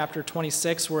read in chapter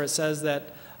 26 where it says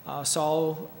that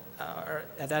Saul, or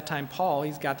at that time Paul,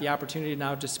 he's got the opportunity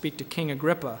now to speak to King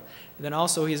Agrippa. And then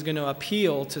also he's going to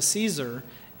appeal to Caesar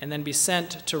and then be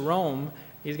sent to Rome.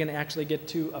 He's going to actually get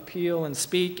to appeal and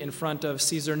speak in front of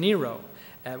Caesar Nero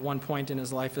at one point in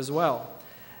his life as well.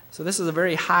 So this is a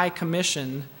very high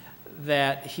commission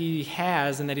that he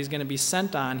has and that he's going to be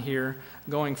sent on here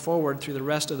going forward through the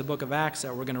rest of the book of Acts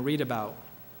that we're going to read about.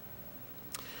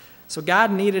 So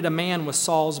God needed a man with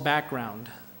Saul's background,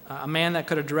 a man that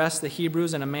could address the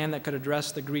Hebrews and a man that could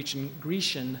address the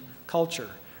Grecian culture.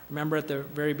 Remember at the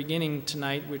very beginning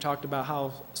tonight, we talked about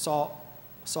how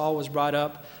Saul was brought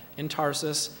up in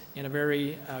Tarsus in a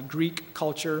very Greek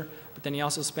culture, but then he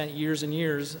also spent years and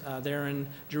years there in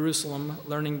Jerusalem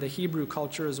learning the Hebrew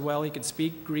culture as well. He could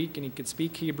speak Greek and he could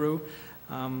speak Hebrew,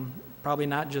 probably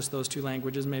not just those two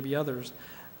languages, maybe others.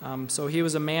 So he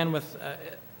was a man with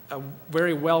a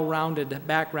very well-rounded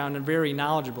background and very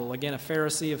knowledgeable. Again, a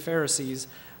Pharisee of Pharisees.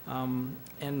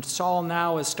 And Saul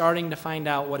now is starting to find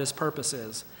out what his purpose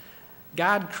is.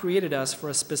 God created us for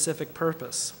a specific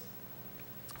purpose.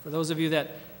 For those of you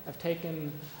that have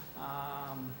taken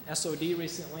SOD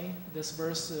recently, this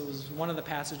verse was one of the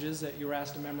passages that you were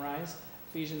asked to memorize,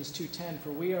 Ephesians 2:10.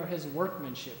 For we are his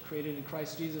workmanship, created in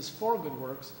Christ Jesus for good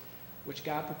works, which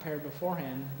God prepared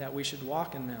beforehand that we should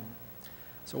walk in them.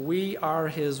 So we are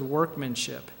his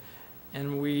workmanship.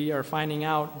 And we are finding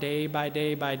out day by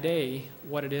day by day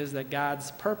what it is that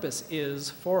God's purpose is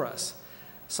for us.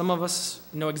 Some of us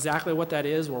know exactly what that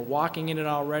is. We're walking in it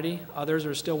already. Others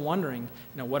are still wondering,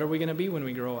 what are we going to be when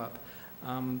we grow up?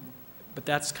 But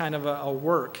that's kind of a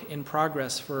work in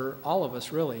progress for all of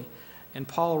us, really. And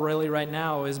Paul really right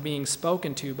now is being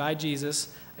spoken to by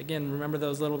Jesus. Again, remember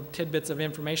those little tidbits of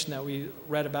information that we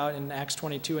read about in Acts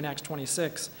 22 and Acts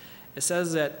 26. It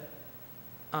says that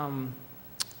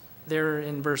there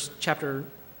in chapter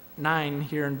 9,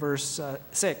 here in verse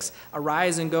 6,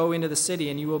 arise and go into the city,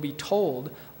 and you will be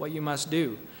told what you must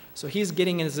do. So he's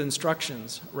getting his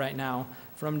instructions right now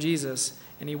from Jesus,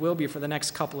 and he will be for the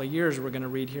next couple of years, we're going to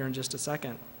read here in just a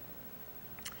second.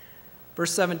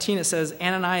 Verse 17, it says,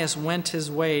 Ananias went his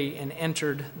way and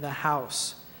entered the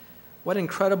house. What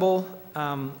incredible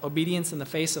obedience in the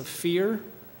face of fear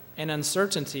and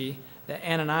uncertainty that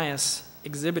Ananias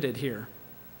exhibited here.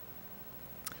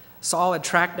 Saul had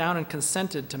tracked down and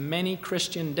consented to many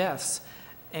Christian deaths,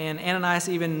 and Ananias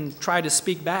even tried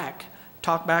to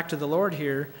talk back to the Lord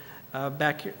here,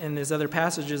 back in these other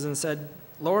passages, and said,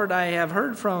 Lord, I have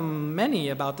heard from many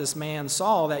about this man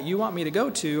Saul that you want me to go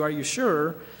to. Are you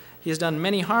sure? He has done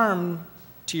many harm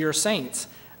to your saints.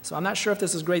 So I'm not sure if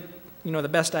this is great, the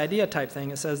best idea type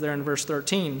thing. It says there in verse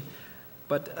 13.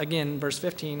 But again, verse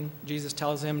 15, Jesus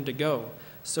tells him to go.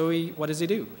 So what does he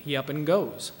do? He up and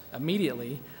goes.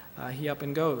 Immediately, he up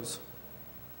and goes.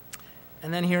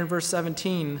 And then here in verse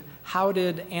 17, how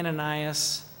did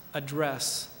Ananias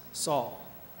address Saul?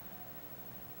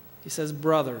 He says,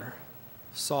 brother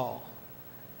Saul.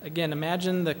 Again,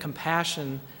 imagine the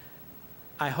compassion,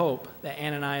 I hope, that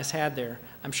Ananias had there.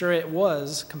 I'm sure it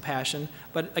was compassion,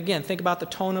 but again, think about the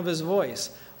tone of his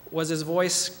voice. Was his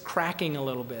voice cracking a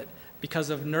little bit because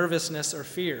of nervousness or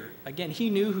fear? Again, he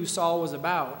knew who Saul was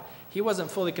about. He wasn't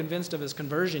fully convinced of his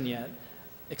conversion yet,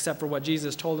 except for what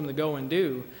Jesus told him to go and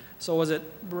do. So was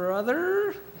it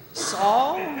brother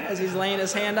Saul as he's laying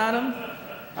his hand on him?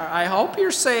 I hope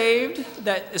you're saved,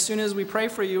 that as soon as we pray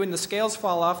for you and the scales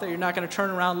fall off, that you're not going to turn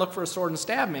around, look for a sword and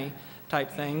stab me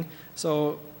type thing.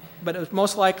 So, but it was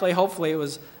most likely, hopefully, it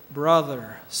was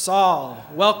brother Saul,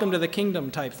 welcome to the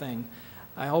kingdom type thing.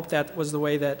 I hope that was the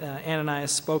way that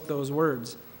Ananias spoke those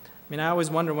words. I mean, I always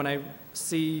wonder when I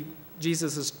see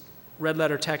Jesus' red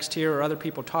letter text here or other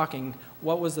people talking,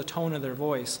 what was the tone of their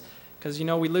voice? Because,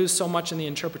 we lose so much in the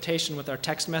interpretation with our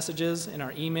text messages and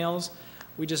our emails.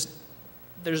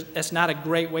 It's not a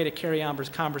great way to carry on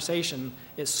conversation.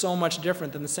 It's so much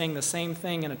different than saying the same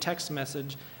thing in a text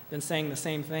message than saying the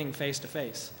same thing face to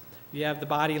face. You have the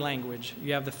body language,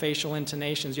 you have the facial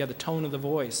intonations, you have the tone of the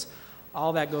voice.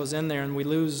 All that goes in there, and we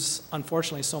lose,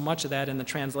 unfortunately, so much of that in the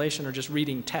translation or just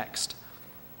reading text.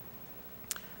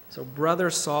 So, brother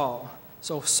Saul.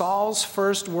 So, Saul's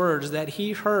first words that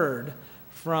he heard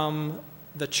from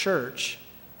the church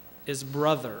is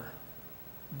brother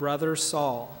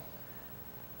Saul.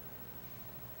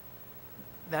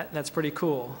 That's pretty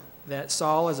cool. That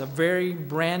Saul is a very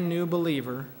brand new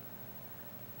believer.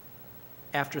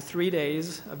 After 3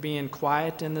 days of being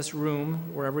quiet in this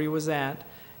room, wherever he was at,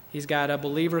 he's got a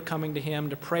believer coming to him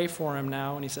to pray for him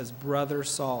now, and he says, brother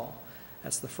Saul.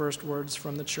 That's the first words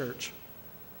from the church.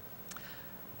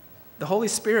 The Holy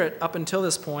Spirit, up until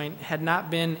this point, had not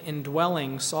been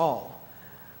indwelling Saul.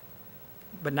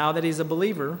 But now that he's a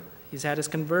believer, he's had his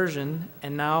conversion,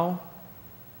 and now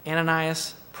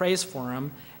Ananias prays for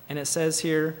him, and it says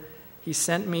here, he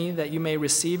sent me that you may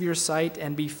receive your sight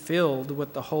and be filled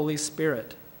with the Holy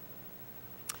Spirit.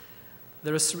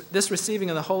 This receiving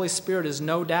of the Holy Spirit is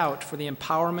no doubt for the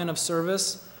empowerment of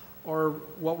service, or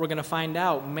what we're going to find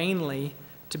out, mainly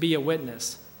to be a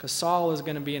witness. Because Saul is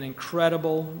going to be an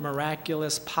incredible,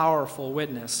 miraculous, powerful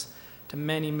witness to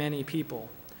many, many people.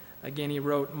 Again, he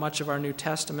wrote much of our New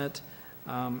Testament,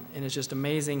 and it's just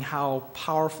amazing how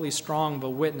powerfully strong of a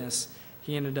witness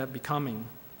he ended up becoming.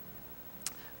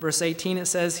 Verse 18, it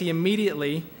says, he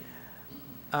immediately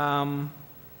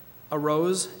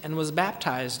arose and was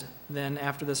baptized then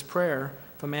after this prayer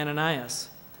from Ananias.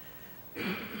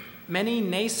 Many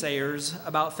naysayers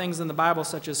about things in the Bible,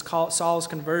 such as Saul's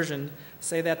conversion,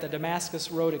 say that the Damascus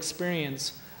Road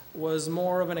experience was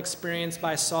more of an experience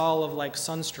by Saul of like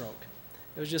sunstroke.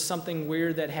 It was just something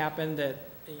weird that happened that,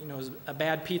 was a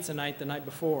bad pizza night the night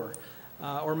before.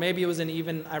 Or maybe it was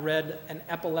I read an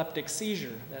epileptic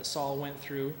seizure that Saul went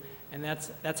through, and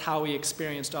that's how he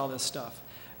experienced all this stuff.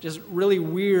 Just really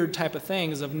weird type of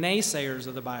things of naysayers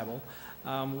of the Bible.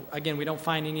 Again, we don't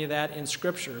find any of that in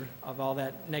Scripture, of all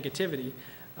that negativity.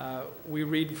 We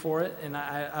read for it, and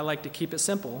I like to keep it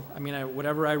simple. I mean,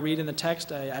 whatever I read in the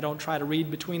text, I don't try to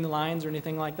read between the lines or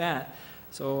anything like that.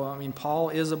 So, I mean, Paul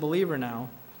is a believer now.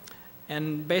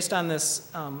 And based on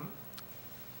this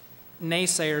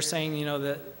naysayer saying,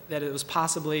 that it was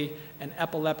possibly an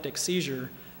epileptic seizure,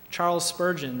 Charles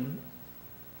Spurgeon,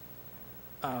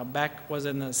 back was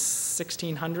in the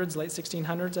 1600s, late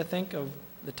 1600s, I think, of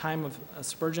the time of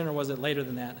Spurgeon, or was it later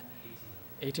than that?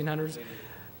 1800s?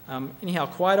 Anyhow,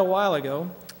 quite a while ago,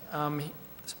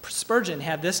 Spurgeon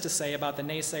had this to say about the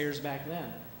naysayers back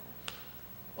then.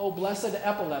 "Oh, blessed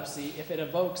epilepsy, if it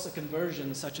evokes a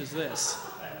conversion such as this."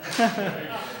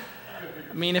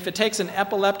 I mean, if it takes an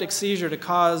epileptic seizure to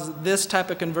cause this type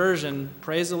of conversion,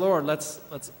 praise the Lord, let's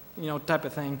type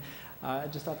of thing. I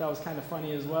just thought that was kind of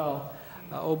funny as well.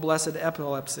 Oh, blessed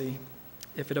epilepsy,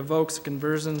 if it evokes a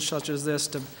conversion such as this.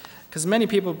 Because many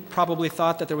people probably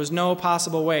thought that there was no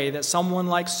possible way that someone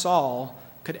like Saul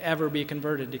could ever be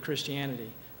converted to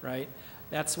Christianity, right?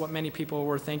 That's what many people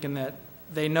were thinking, that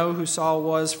they know who Saul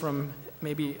was from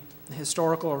maybe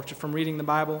historical or from reading the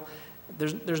Bible.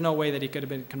 There's no way that he could have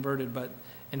been converted, but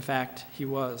in fact, he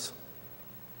was.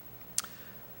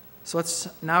 So let's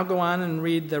now go on and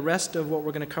read the rest of what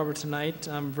we're going to cover tonight,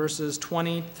 verses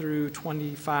 20 through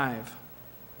 25.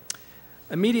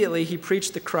 "Immediately he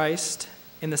preached the Christ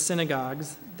in the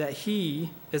synagogues, that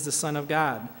he is the Son of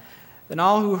God. Then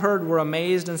all who heard were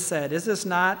amazed and said, 'Is this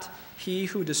not he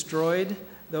who destroyed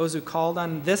those who called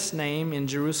on this name in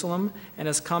Jerusalem and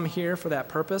has come here for that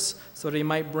purpose, so that he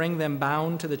might bring them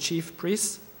bound to the chief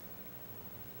priests?'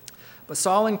 But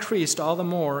Saul increased all the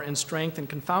more in strength and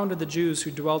confounded the Jews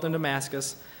who dwelt in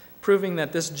Damascus, proving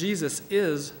that this Jesus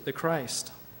is the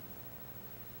Christ.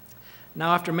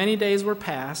 Now after many days were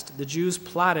passed, the Jews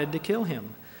plotted to kill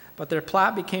him. But their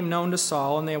plot became known to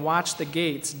Saul, and they watched the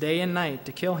gates day and night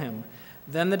to kill him.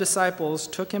 Then the disciples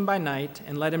took him by night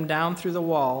and let him down through the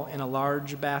wall in a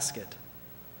large basket."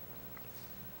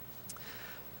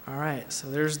 All right, so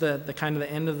there's the kind of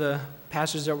the end of the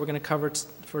passage that we're going to cover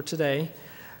for today.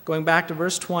 Going back to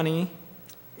verse 20,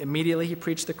 "Immediately he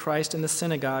preached the Christ in the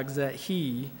synagogues, that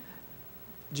he,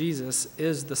 Jesus,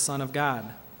 is the Son of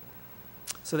God."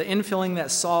 So the infilling that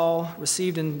Saul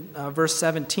received in verse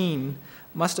 17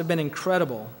 must have been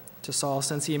incredible to Saul,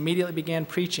 since he immediately began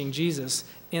preaching Jesus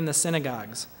in the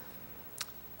synagogues.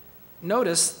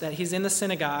 Notice that he's in the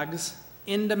synagogues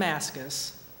in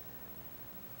Damascus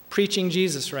preaching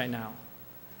Jesus right now.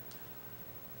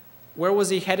 Where was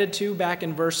he headed to back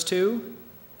in verse 2?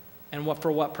 And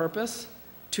for what purpose?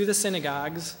 To the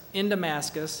synagogues in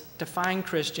Damascus to find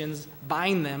Christians,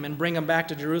 bind them, and bring them back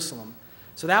to Jerusalem.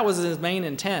 So that was his main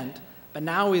intent. But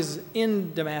now he's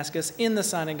in Damascus, in the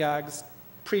synagogues,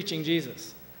 preaching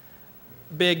Jesus.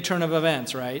 Big turn of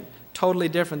events, right? Totally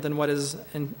different than what his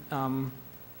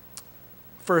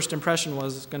first impression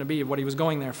was going to be, what he was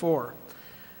going there for.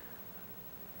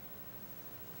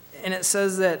 And it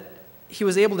says that he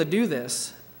was able to do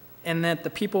this, and that the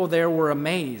people there were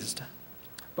amazed.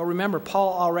 But remember,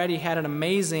 Paul already had an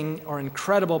amazing or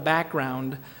incredible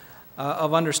background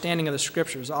of understanding of the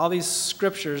Scriptures. All these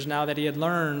Scriptures now that he had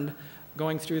learned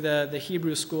going through the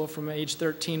Hebrew school from age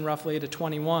 13 roughly to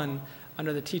 21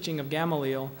 under the teaching of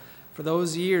Gamaliel, for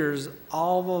those years,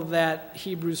 all of that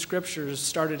Hebrew Scriptures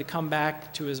started to come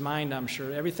back to his mind, I'm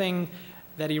sure. Everything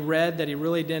that he read that he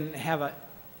really didn't have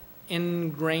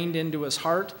ingrained into his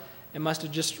heart, it must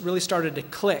have just really started to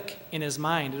click in his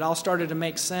mind. It all started to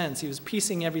make sense. He was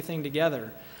piecing everything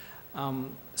together.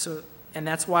 And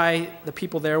that's why the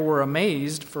people there were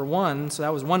amazed, for one. So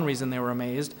that was one reason they were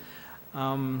amazed.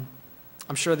 I'm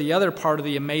sure the other part of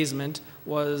the amazement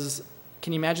was,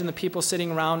 can you imagine the people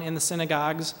sitting around in the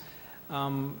synagogues?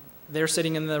 They're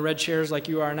sitting in the red chairs like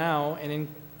you are now, and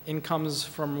in comes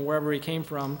from wherever he came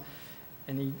from,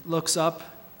 and he looks up,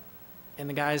 and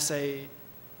the guys say,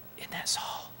 "Isn't that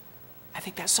Saul? I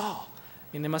think that's Saul." I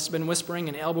mean, they must have been whispering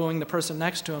and elbowing the person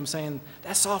next to him, saying,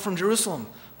 "That's Saul from Jerusalem.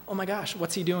 Oh my gosh,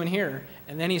 what's he doing here?"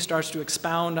 And then he starts to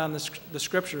expound on the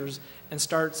Scriptures and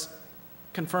starts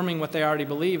confirming what they already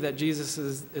believe, that Jesus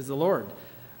is the Lord.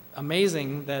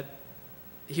 Amazing that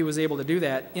he was able to do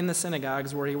that in the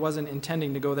synagogues where he wasn't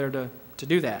intending to go there to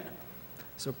do that.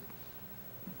 So,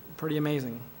 pretty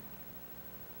amazing.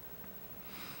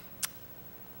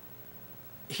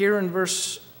 Here in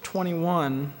verse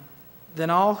 21, "Then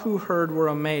all who heard were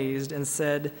amazed and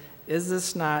said, 'Is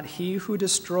this not he who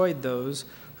destroyed those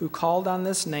who called on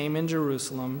this name in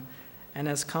Jerusalem and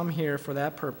has come here for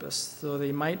that purpose, so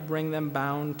they might bring them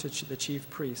bound to the chief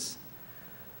priests?'"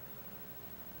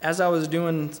 As I was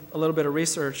doing a little bit of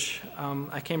research,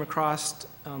 I came across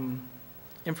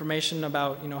information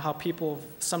about how people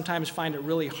sometimes find it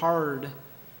really hard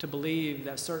to believe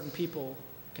that certain people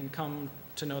can come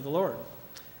to know the Lord.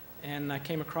 and I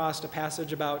came across a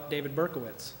passage about David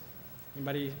Berkowitz.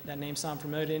 Anybody, that name sound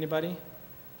familiar to anybody?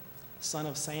 Son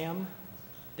of Sam,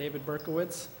 David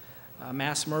Berkowitz, a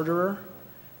mass murderer.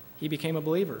 He became a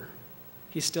believer.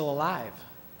 He's still alive.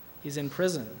 He's in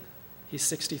prison. He's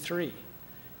 63.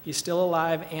 He's still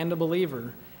alive and a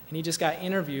believer. And he just got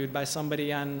interviewed by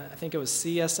somebody on, I think it was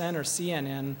CSN or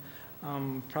CNN,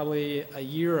 probably a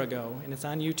year ago. And it's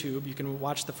on YouTube. You can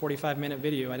watch the 45-minute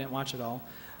video. I didn't watch it all.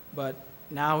 But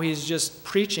now he's just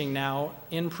preaching now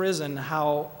in prison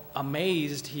how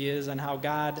amazed he is and how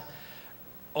God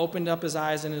opened up his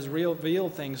eyes and has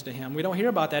revealed things to him. We don't hear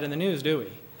about that in the news, do we?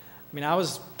 I mean, I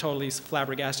was totally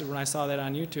flabbergasted when I saw that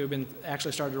on YouTube and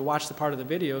actually started to watch the part of the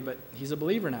video, but he's a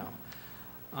believer now.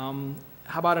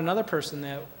 How about another person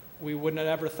that we wouldn't have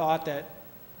ever thought that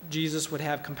Jesus would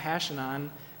have compassion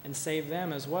on and save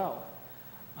them as well?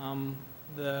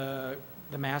 The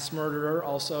mass murderer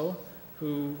also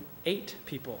who ate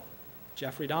people,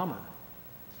 Jeffrey Dahmer.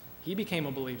 He became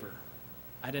a believer.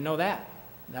 I didn't know that.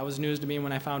 That was news to me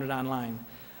when I found it online.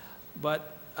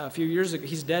 But a few years ago,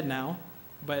 he's dead now,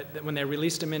 but when they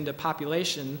released him into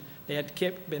population, they had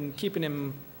been keeping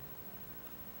him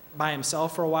by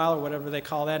himself for a while, or whatever they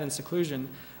call that, in seclusion.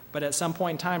 But at some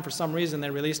point in time, for some reason, they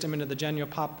released him into the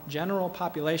general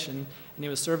population, and he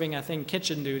was serving, I think,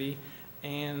 kitchen duty,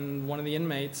 and one of the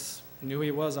inmates knew who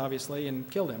he was, obviously, and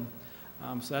killed him.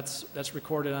 So that's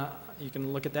recorded. You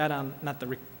can look at that on, not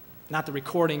the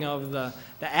recording of the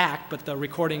act, but the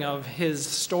recording of his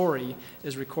story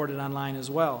is recorded online as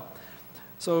well.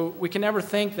 So we can never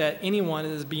think that anyone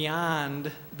is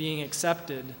beyond being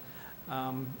accepted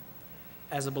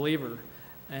as a believer.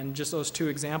 And just those two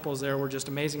examples there were just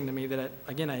amazing to me that,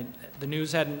 the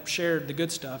news hadn't shared the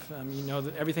good stuff.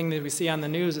 Everything that we see on the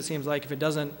news, it seems like if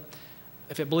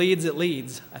it bleeds, it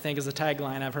leads, I think is a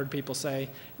tagline I've heard people say.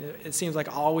 It seems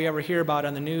like all we ever hear about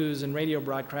on the news and radio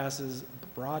broadcasts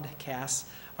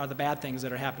are the bad things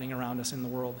that are happening around us in the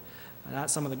world, not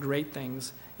some of the great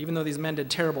things. Even though these men did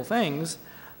terrible things,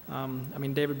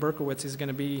 David Berkowitz is going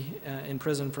to be in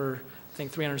prison for, I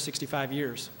think, 365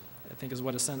 years, I think is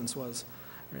what his sentence was,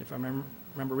 if I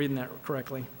remember reading that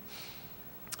correctly.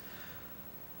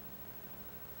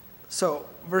 So,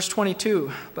 verse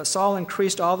 22, but Saul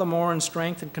increased all the more in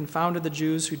strength and confounded the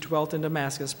Jews who dwelt in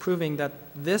Damascus, proving that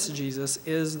this Jesus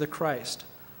is the Christ.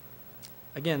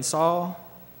 Again, Saul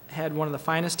had one of the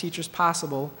finest teachers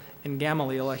possible in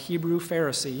Gamaliel, a Hebrew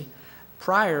Pharisee,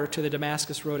 prior to the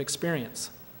Damascus Road experience.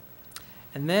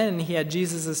 And then he had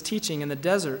Jesus' teaching in the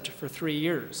desert for 3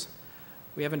 years.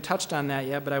 We haven't touched on that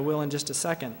yet, but I will in just a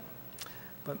second.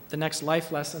 But the next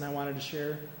life lesson I wanted to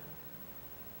share,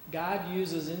 God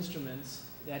uses instruments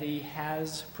that he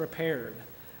has prepared.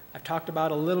 I've talked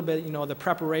about a little bit, the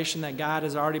preparation that God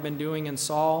has already been doing in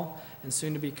Saul and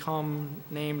soon to become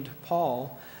named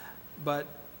Paul. But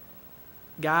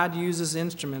God uses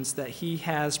instruments that he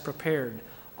has prepared.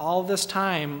 All this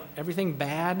time, everything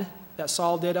bad that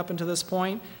Saul did up until this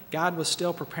point, God was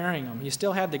still preparing him. He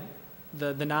still had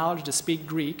the knowledge to speak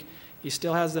Greek. He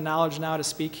still has the knowledge now to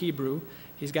speak Hebrew.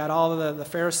 He's got all of the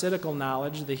Pharisaical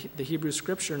knowledge, the Hebrew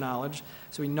Scripture knowledge,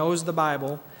 so he knows the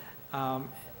Bible,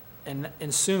 and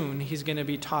soon he's going to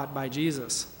be taught by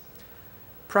Jesus.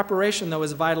 Preparation, though,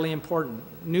 is vitally important.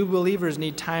 New believers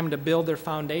need time to build their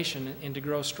foundation and to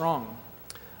grow strong.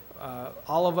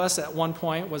 All of us at one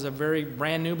point was a very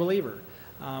brand new believer.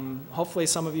 Hopefully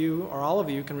some of you or all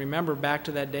of you can remember back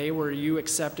to that day where you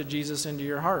accepted Jesus into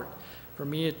your heart. For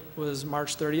me, it was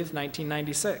March 30th,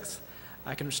 1996.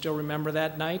 I can still remember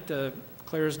that night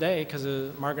clear as day because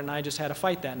Margaret and I just had a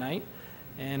fight that night.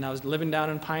 And I was living down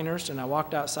in Pinehurst, and I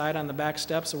walked outside on the back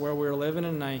steps of where we were living,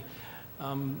 and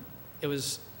it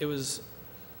was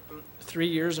 3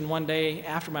 years and 1 day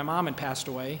after my mom had passed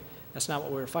away. That's not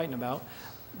what we were fighting about.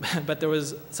 But there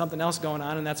was something else going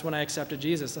on, and that's when I accepted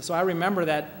Jesus. So I remember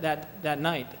that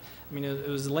night. It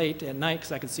was late at night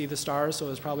because I could see the stars, so it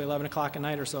was probably 11 o'clock at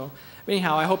night or so. But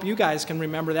anyhow, I hope you guys can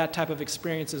remember that type of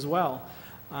experience as well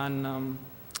on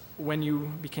when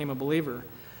you became a believer.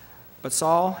 But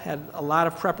Saul had a lot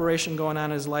of preparation going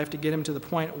on in his life to get him to the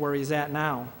point where he's at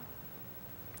now.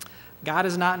 God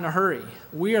is not in a hurry.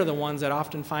 We are the ones that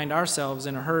often find ourselves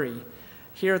in a hurry.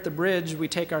 Here at the Bridge, we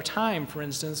take our time, for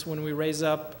instance, when we raise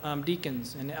up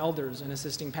deacons and elders and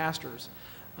assisting pastors.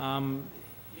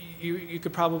 You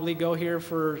could probably go here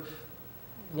for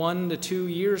 1 to 2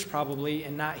 years probably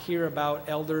and not hear about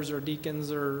elders or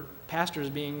deacons or pastors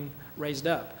being raised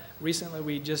up. Recently,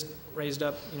 we just raised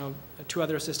up, 2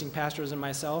 other assisting pastors and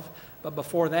myself. But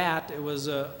before that, it was,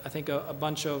 I think, a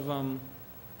bunch of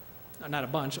not a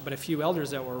bunch, but a few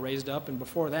elders that were raised up, and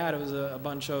before that it was a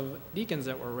bunch of deacons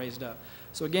that were raised up.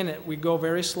 So again, we go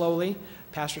very slowly.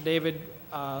 Pastor David,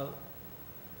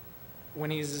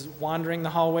 when he's wandering the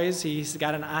hallways, he's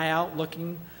got an eye out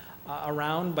looking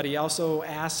around, but he also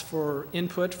asks for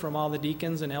input from all the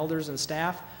deacons and elders and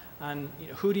staff on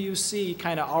who do you see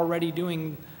kind of already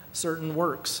doing certain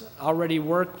works, already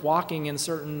walking in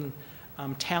certain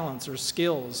talents or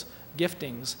skills,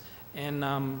 giftings, and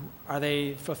are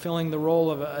they fulfilling the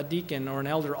role of a deacon or an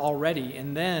elder already?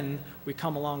 And then we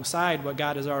come alongside what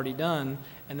God has already done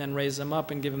and then raise them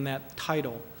up and give them that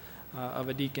title of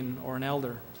a deacon or an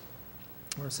elder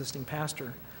or assisting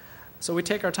pastor. So we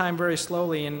take our time very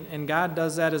slowly, and God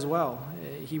does that as well.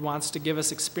 He wants to give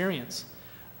us experience.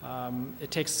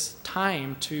 It takes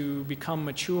time to become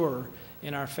mature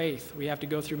in our faith. We have to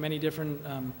go through many different,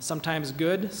 sometimes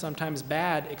good, sometimes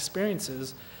bad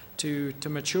experiences to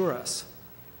mature us.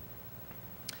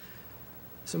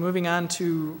 So moving on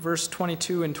to verse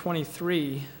 22 and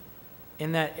 23,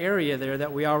 in that area there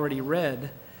that we already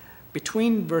read,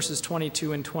 between verses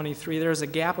 22 and 23, there's a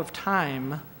gap of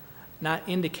time not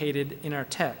indicated in our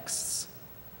texts.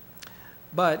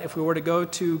 But if we were to go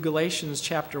to Galatians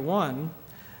chapter 1,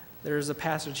 there's a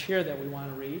passage here that we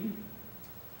want to read.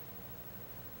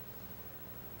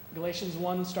 Galatians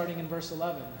 1, starting in verse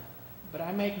 11. But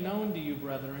I make known to you,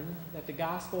 brethren, that the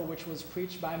gospel which was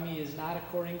preached by me is not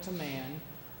according to man,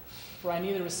 for I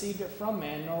neither received it from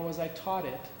man, nor was I taught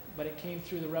it, but it came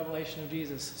through the revelation of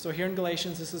Jesus. So here in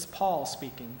Galatians, this is Paul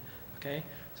speaking. Okay?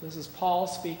 So this is Paul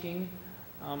speaking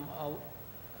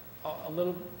a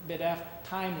little bit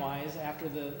time-wise after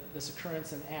this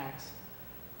occurrence in Acts.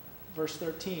 Verse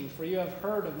 13, for you have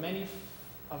heard of many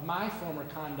of my former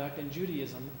conduct in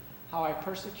Judaism, how I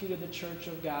persecuted the church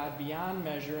of God beyond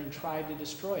measure and tried to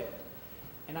destroy it.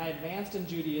 And I advanced in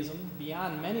Judaism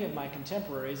beyond many of my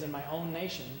contemporaries in my own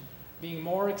nation, being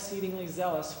more exceedingly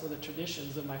zealous for the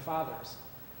traditions of my fathers.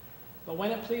 But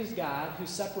when it pleased God, who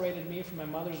separated me from my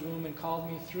mother's womb and called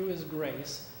me through his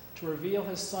grace to reveal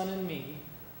his Son in me,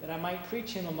 that I might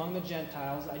preach him among the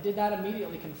Gentiles, I did not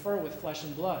immediately confer with flesh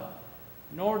and blood,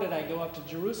 nor did I go up to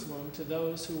Jerusalem to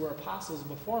those who were apostles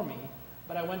before me,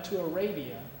 but I went to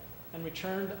Arabia and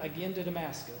returned again to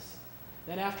Damascus.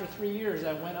 Then after 3 years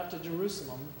I went up to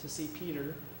Jerusalem to see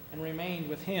Peter and remained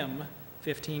with him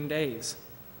 15 days.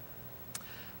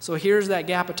 So here's that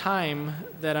gap of time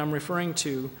that I'm referring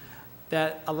to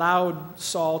that allowed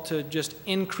Saul to just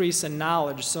increase in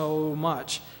knowledge so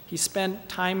much. He spent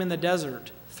time in the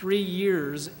desert, 3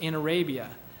 years in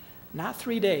Arabia, not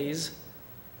 3 days.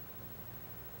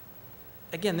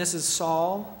 Again, this is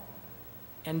Saul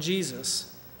and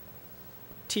Jesus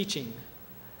teaching.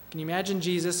 Can you imagine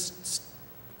Jesus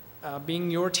being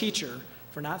your teacher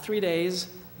for not 3 days,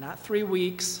 not 3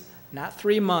 weeks, not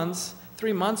 3 months?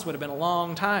 3 months would have been a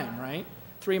long time, right?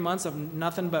 3 months of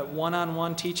nothing but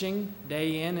one-on-one teaching,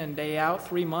 day in and day out,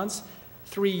 3 months,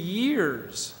 3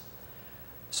 years.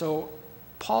 So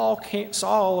Saul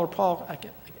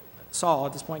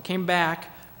at this point came back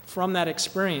from that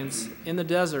experience in the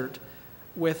desert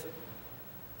with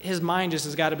his mind just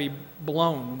has got to be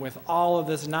blown with all of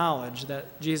this knowledge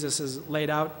that Jesus has laid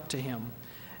out to him.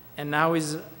 And now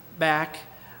he's back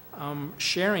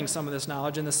sharing some of this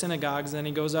knowledge in the synagogues. Then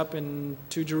he goes up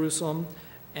to Jerusalem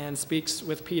and speaks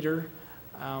with Peter.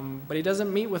 But he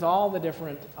doesn't meet with all the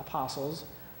different apostles.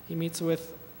 He meets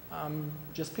with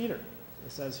just Peter,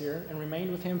 it says here, and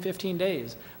remained with him 15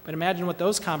 days. But imagine what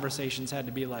those conversations had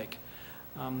to be like.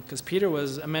 Because Peter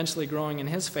was immensely growing in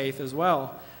his faith as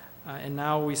well. And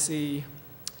now we see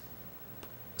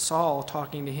Saul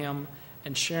talking to him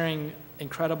and sharing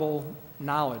incredible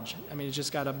knowledge. I mean, it's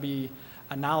just got to be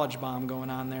a knowledge bomb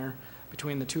going on there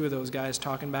between the two of those guys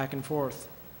talking back and forth.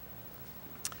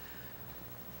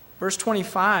 Verse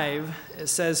 25, it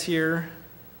says here,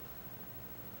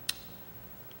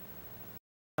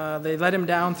 they let him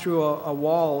down through a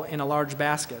wall in a large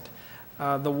basket.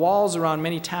 The walls around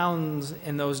many towns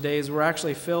in those days were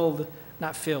actually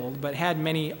not filled, but had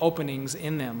many openings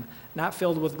in them. Not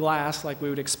filled with glass like we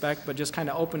would expect, but just kind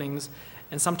of openings.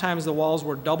 And sometimes the walls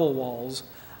were double walls,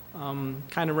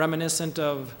 kind of reminiscent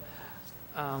of,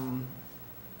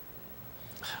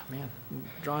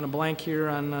 drawing a blank here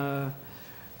on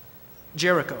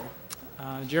Jericho.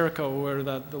 Jericho, where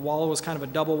the wall was kind of a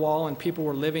double wall and people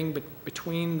were living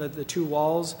between the two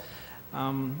walls.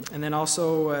 And then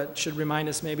also it should remind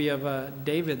us maybe of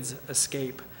David's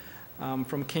escape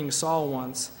from King Saul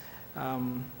once.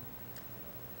 And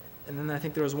then I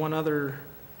think there was one other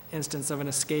instance of an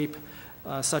escape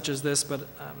such as this, but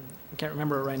I can't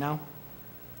remember it right now.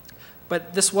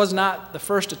 But this was not the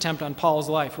first attempt on Paul's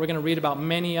life. We're going to read about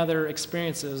many other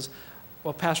experiences.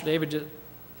 Well, Pastor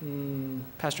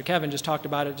Kevin just talked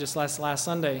about it just last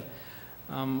Sunday,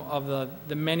 of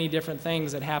the many different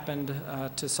things that happened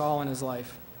to Saul in his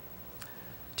life.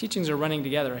 Teachings are running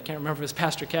together. I can't remember if it was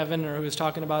Pastor Kevin or who was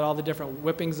talking about all the different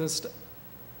whippings and stuff.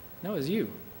 No, it was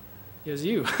you. It was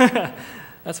you.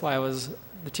 That's why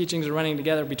the teachings are running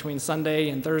together between Sunday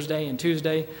and Thursday and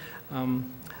Tuesday.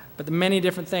 But the many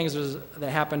different things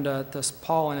that happened to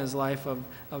Paul in his life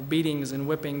of beatings and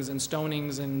whippings and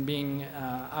stonings and being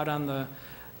out on the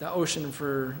ocean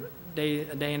for a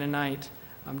day and a night.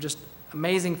 Just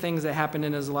amazing things that happened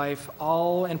in his life,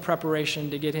 all in preparation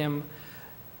to get him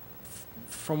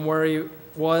from where he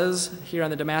was here on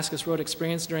the Damascus Road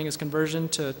experience during his conversion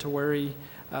to where he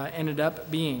ended up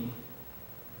being.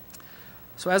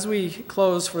 So as we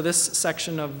close for this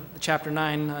section of chapter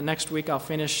 9, next week I'll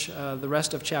finish the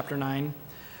rest of chapter 9.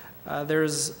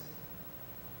 There's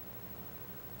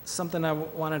something I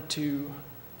wanted to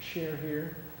share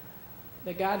here,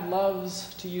 that God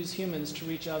loves to use humans to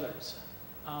reach others.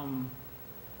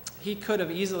 He could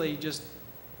have easily just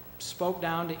spoke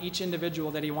down to each individual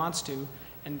that he wants to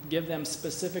and give them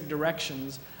specific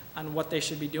directions on what they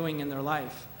should be doing in their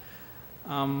life.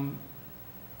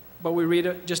 But we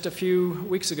read just a few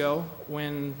weeks ago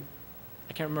when,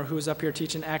 I can't remember who was up here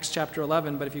teaching Acts chapter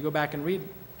 11, but if you go back and read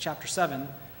chapter 7,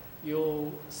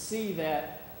 you'll see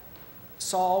that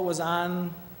Saul was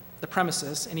on the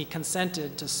premises and he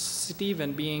consented to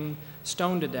Stephen being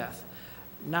stoned to death.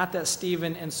 Not that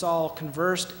Stephen and Saul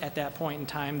conversed at that point in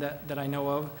time that I know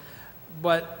of,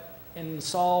 but in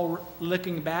Saul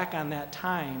looking back on that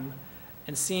time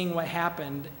and seeing what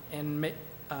happened and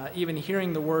even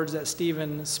hearing the words that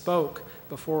Stephen spoke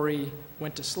before he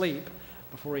went to sleep,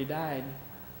 before he died,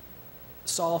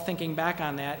 Saul thinking back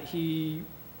on that, he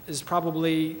is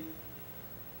probably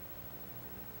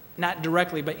not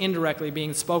directly but indirectly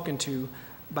being spoken to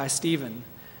by Stephen.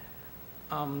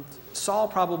 Saul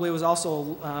probably was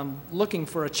also looking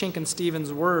for a chink in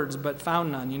Stephen's words but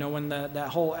found none. You know, when that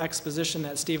whole exposition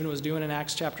that Stephen was doing in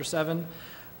Acts chapter 7,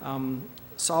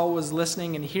 Saul was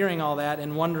listening and hearing all that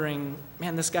and wondering,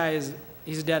 man, this guy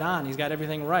he's dead on. He's got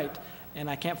everything right, and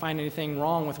I can't find anything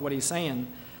wrong with what he's saying.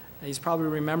 He's probably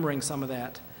remembering some of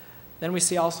that. Then we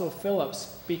see also Philip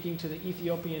speaking to the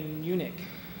Ethiopian eunuch.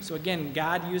 So again,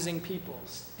 God using people.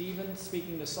 Stephen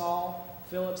speaking to Saul,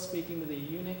 Philip speaking to the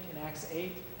eunuch in Acts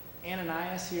 8,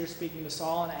 Ananias here speaking to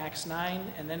Saul in Acts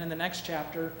 9, and then in the next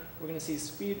chapter, we're going to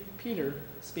see Peter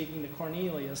speaking to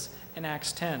Cornelius in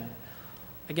Acts 10.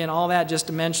 Again, all that just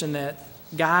to mention that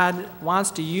God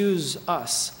wants to use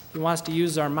us. He wants to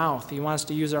use our mouth. He wants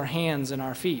to use our hands and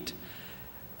our feet.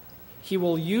 He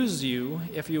will use you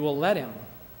if you will let him.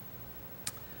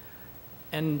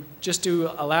 And just to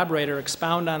elaborate or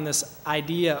expound on this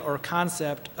idea or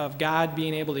concept of God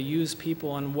being able to use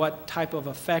people and what type of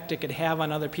effect it could have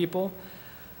on other people,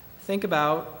 think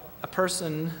about a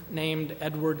person named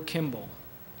Edward Kimball.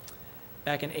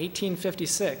 Back in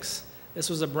 1856, this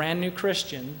was a brand new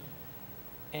Christian,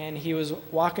 and he was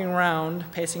walking around,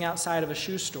 pacing outside of a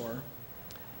shoe store,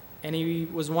 and he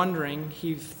was wondering,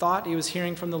 he thought he was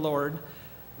hearing from the Lord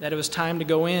that it was time to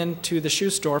go into the shoe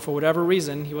store for whatever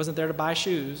reason. He wasn't there to buy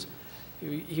shoes.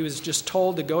 He was just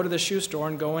told to go to the shoe store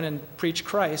and go in and preach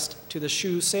Christ to the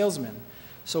shoe salesman.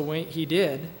 So when he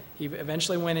did, he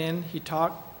eventually went in, he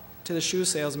talked to the shoe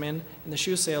salesman, and the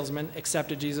shoe salesman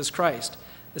accepted Jesus Christ.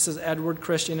 This is Edward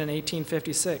Christian in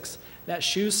 1856. That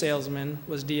shoe salesman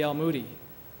was D.L. Moody.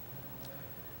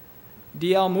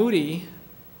 D.L. Moody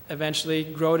eventually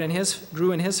grew in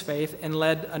his faith and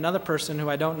led another person who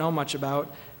I don't know much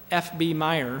about, F.B.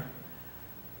 Meyer,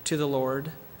 to the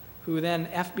Lord, who then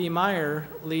F.B. Meyer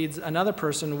leads another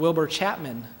person, Wilbur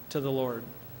Chapman, to the Lord.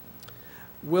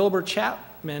 Wilbur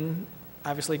Chapman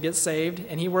obviously gets saved,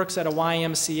 and he works at a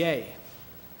YMCA.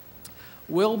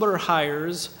 Wilbur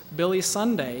hires Billy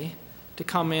Sunday to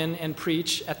come in and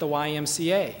preach at the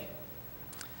YMCA.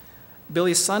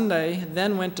 Billy Sunday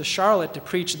then went to Charlotte to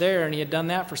preach there, and he had done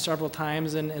that for several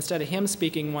times, and instead of him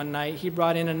speaking one night, he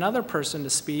brought in another person to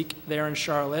speak there in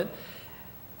Charlotte.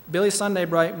 Billy Sunday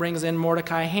brings in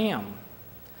Mordecai Ham.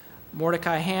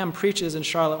 Mordecai Ham preaches in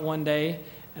Charlotte one day,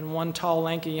 and one tall,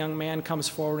 lanky young man comes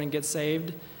forward and gets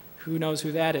saved. Who knows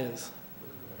who that is?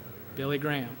 Billy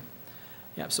Graham.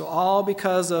 Yeah, so all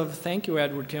because of, thank you,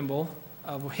 Edward Kimball,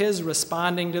 of his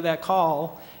responding to that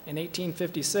call in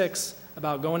 1856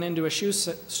 about going into a shoe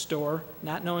store,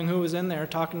 not knowing who was in there,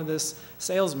 talking to this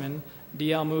salesman.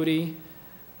 D.L. Moody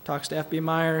talks to F.B.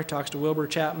 Meyer, talks to Wilbur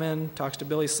Chapman, talks to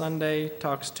Billy Sunday,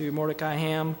 talks to Mordecai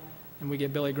Ham, and we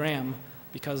get Billy Graham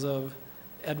because of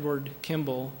Edward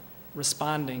Kimball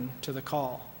responding to the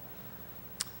call.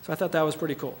 So I thought that was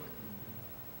pretty cool.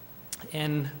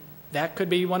 And that could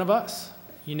be one of us.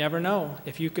 You never know.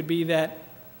 If you could be that,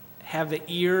 have the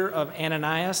ear of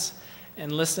Ananias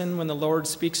and listen when the Lord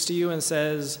speaks to you and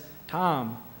says,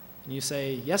 Tom, and you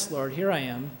say, yes, Lord, here I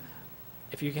am.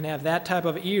 If you can have that type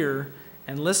of ear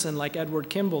and listen like Edward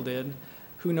Kimball did,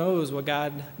 who knows what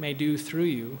God may do through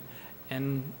you.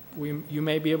 And you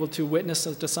may be able to witness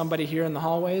to somebody here in the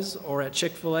hallways or at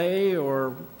Chick-fil-A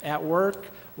or at work,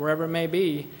 wherever it may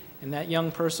be, and that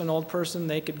young person, old person,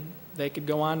 they could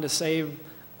go on to save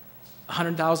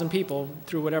 100,000 people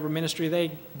through whatever ministry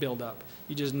they build up.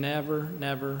 You just never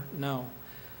know.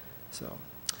 So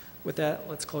with that,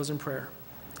 let's close in prayer.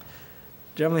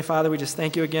 Dear Heavenly Father, we just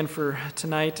thank you again for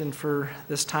tonight and for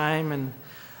this time. And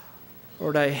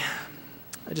Lord, I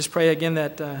just pray again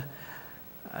that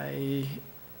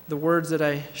the words that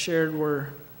I shared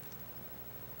were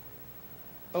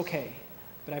okay.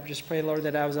 But I just pray, Lord,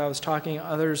 that as I was talking,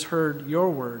 others heard your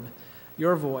word,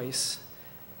 your voice.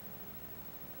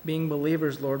 Being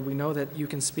believers, Lord, we know that you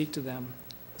can speak to them.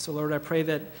 So, Lord, I pray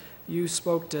that you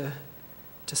spoke to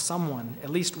someone, at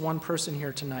least one person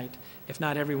here tonight, if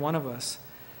not every one of us,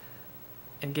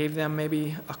 and gave them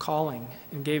maybe a calling,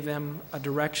 and gave them a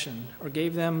direction, or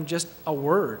gave them just a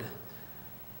word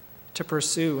to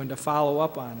pursue and to follow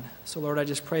up on. So, Lord, I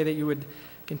just pray that you would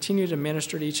continue to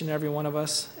minister to each and every one of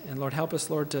us. And, Lord, help us,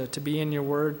 Lord, to be in your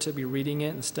word, to be reading it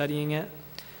and studying it.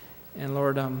 And,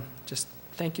 Lord, just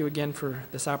thank you again for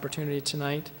this opportunity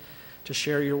tonight to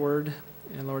share your word.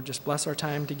 And, Lord, just bless our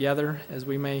time together as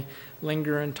we may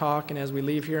linger and talk. And as we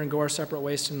leave here and go our separate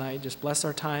ways tonight, just bless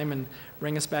our time and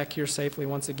bring us back here safely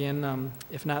once again,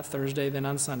 if not Thursday, then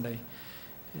on Sunday.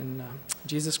 In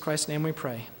Jesus Christ's name we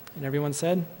pray. And everyone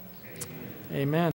said, Amen.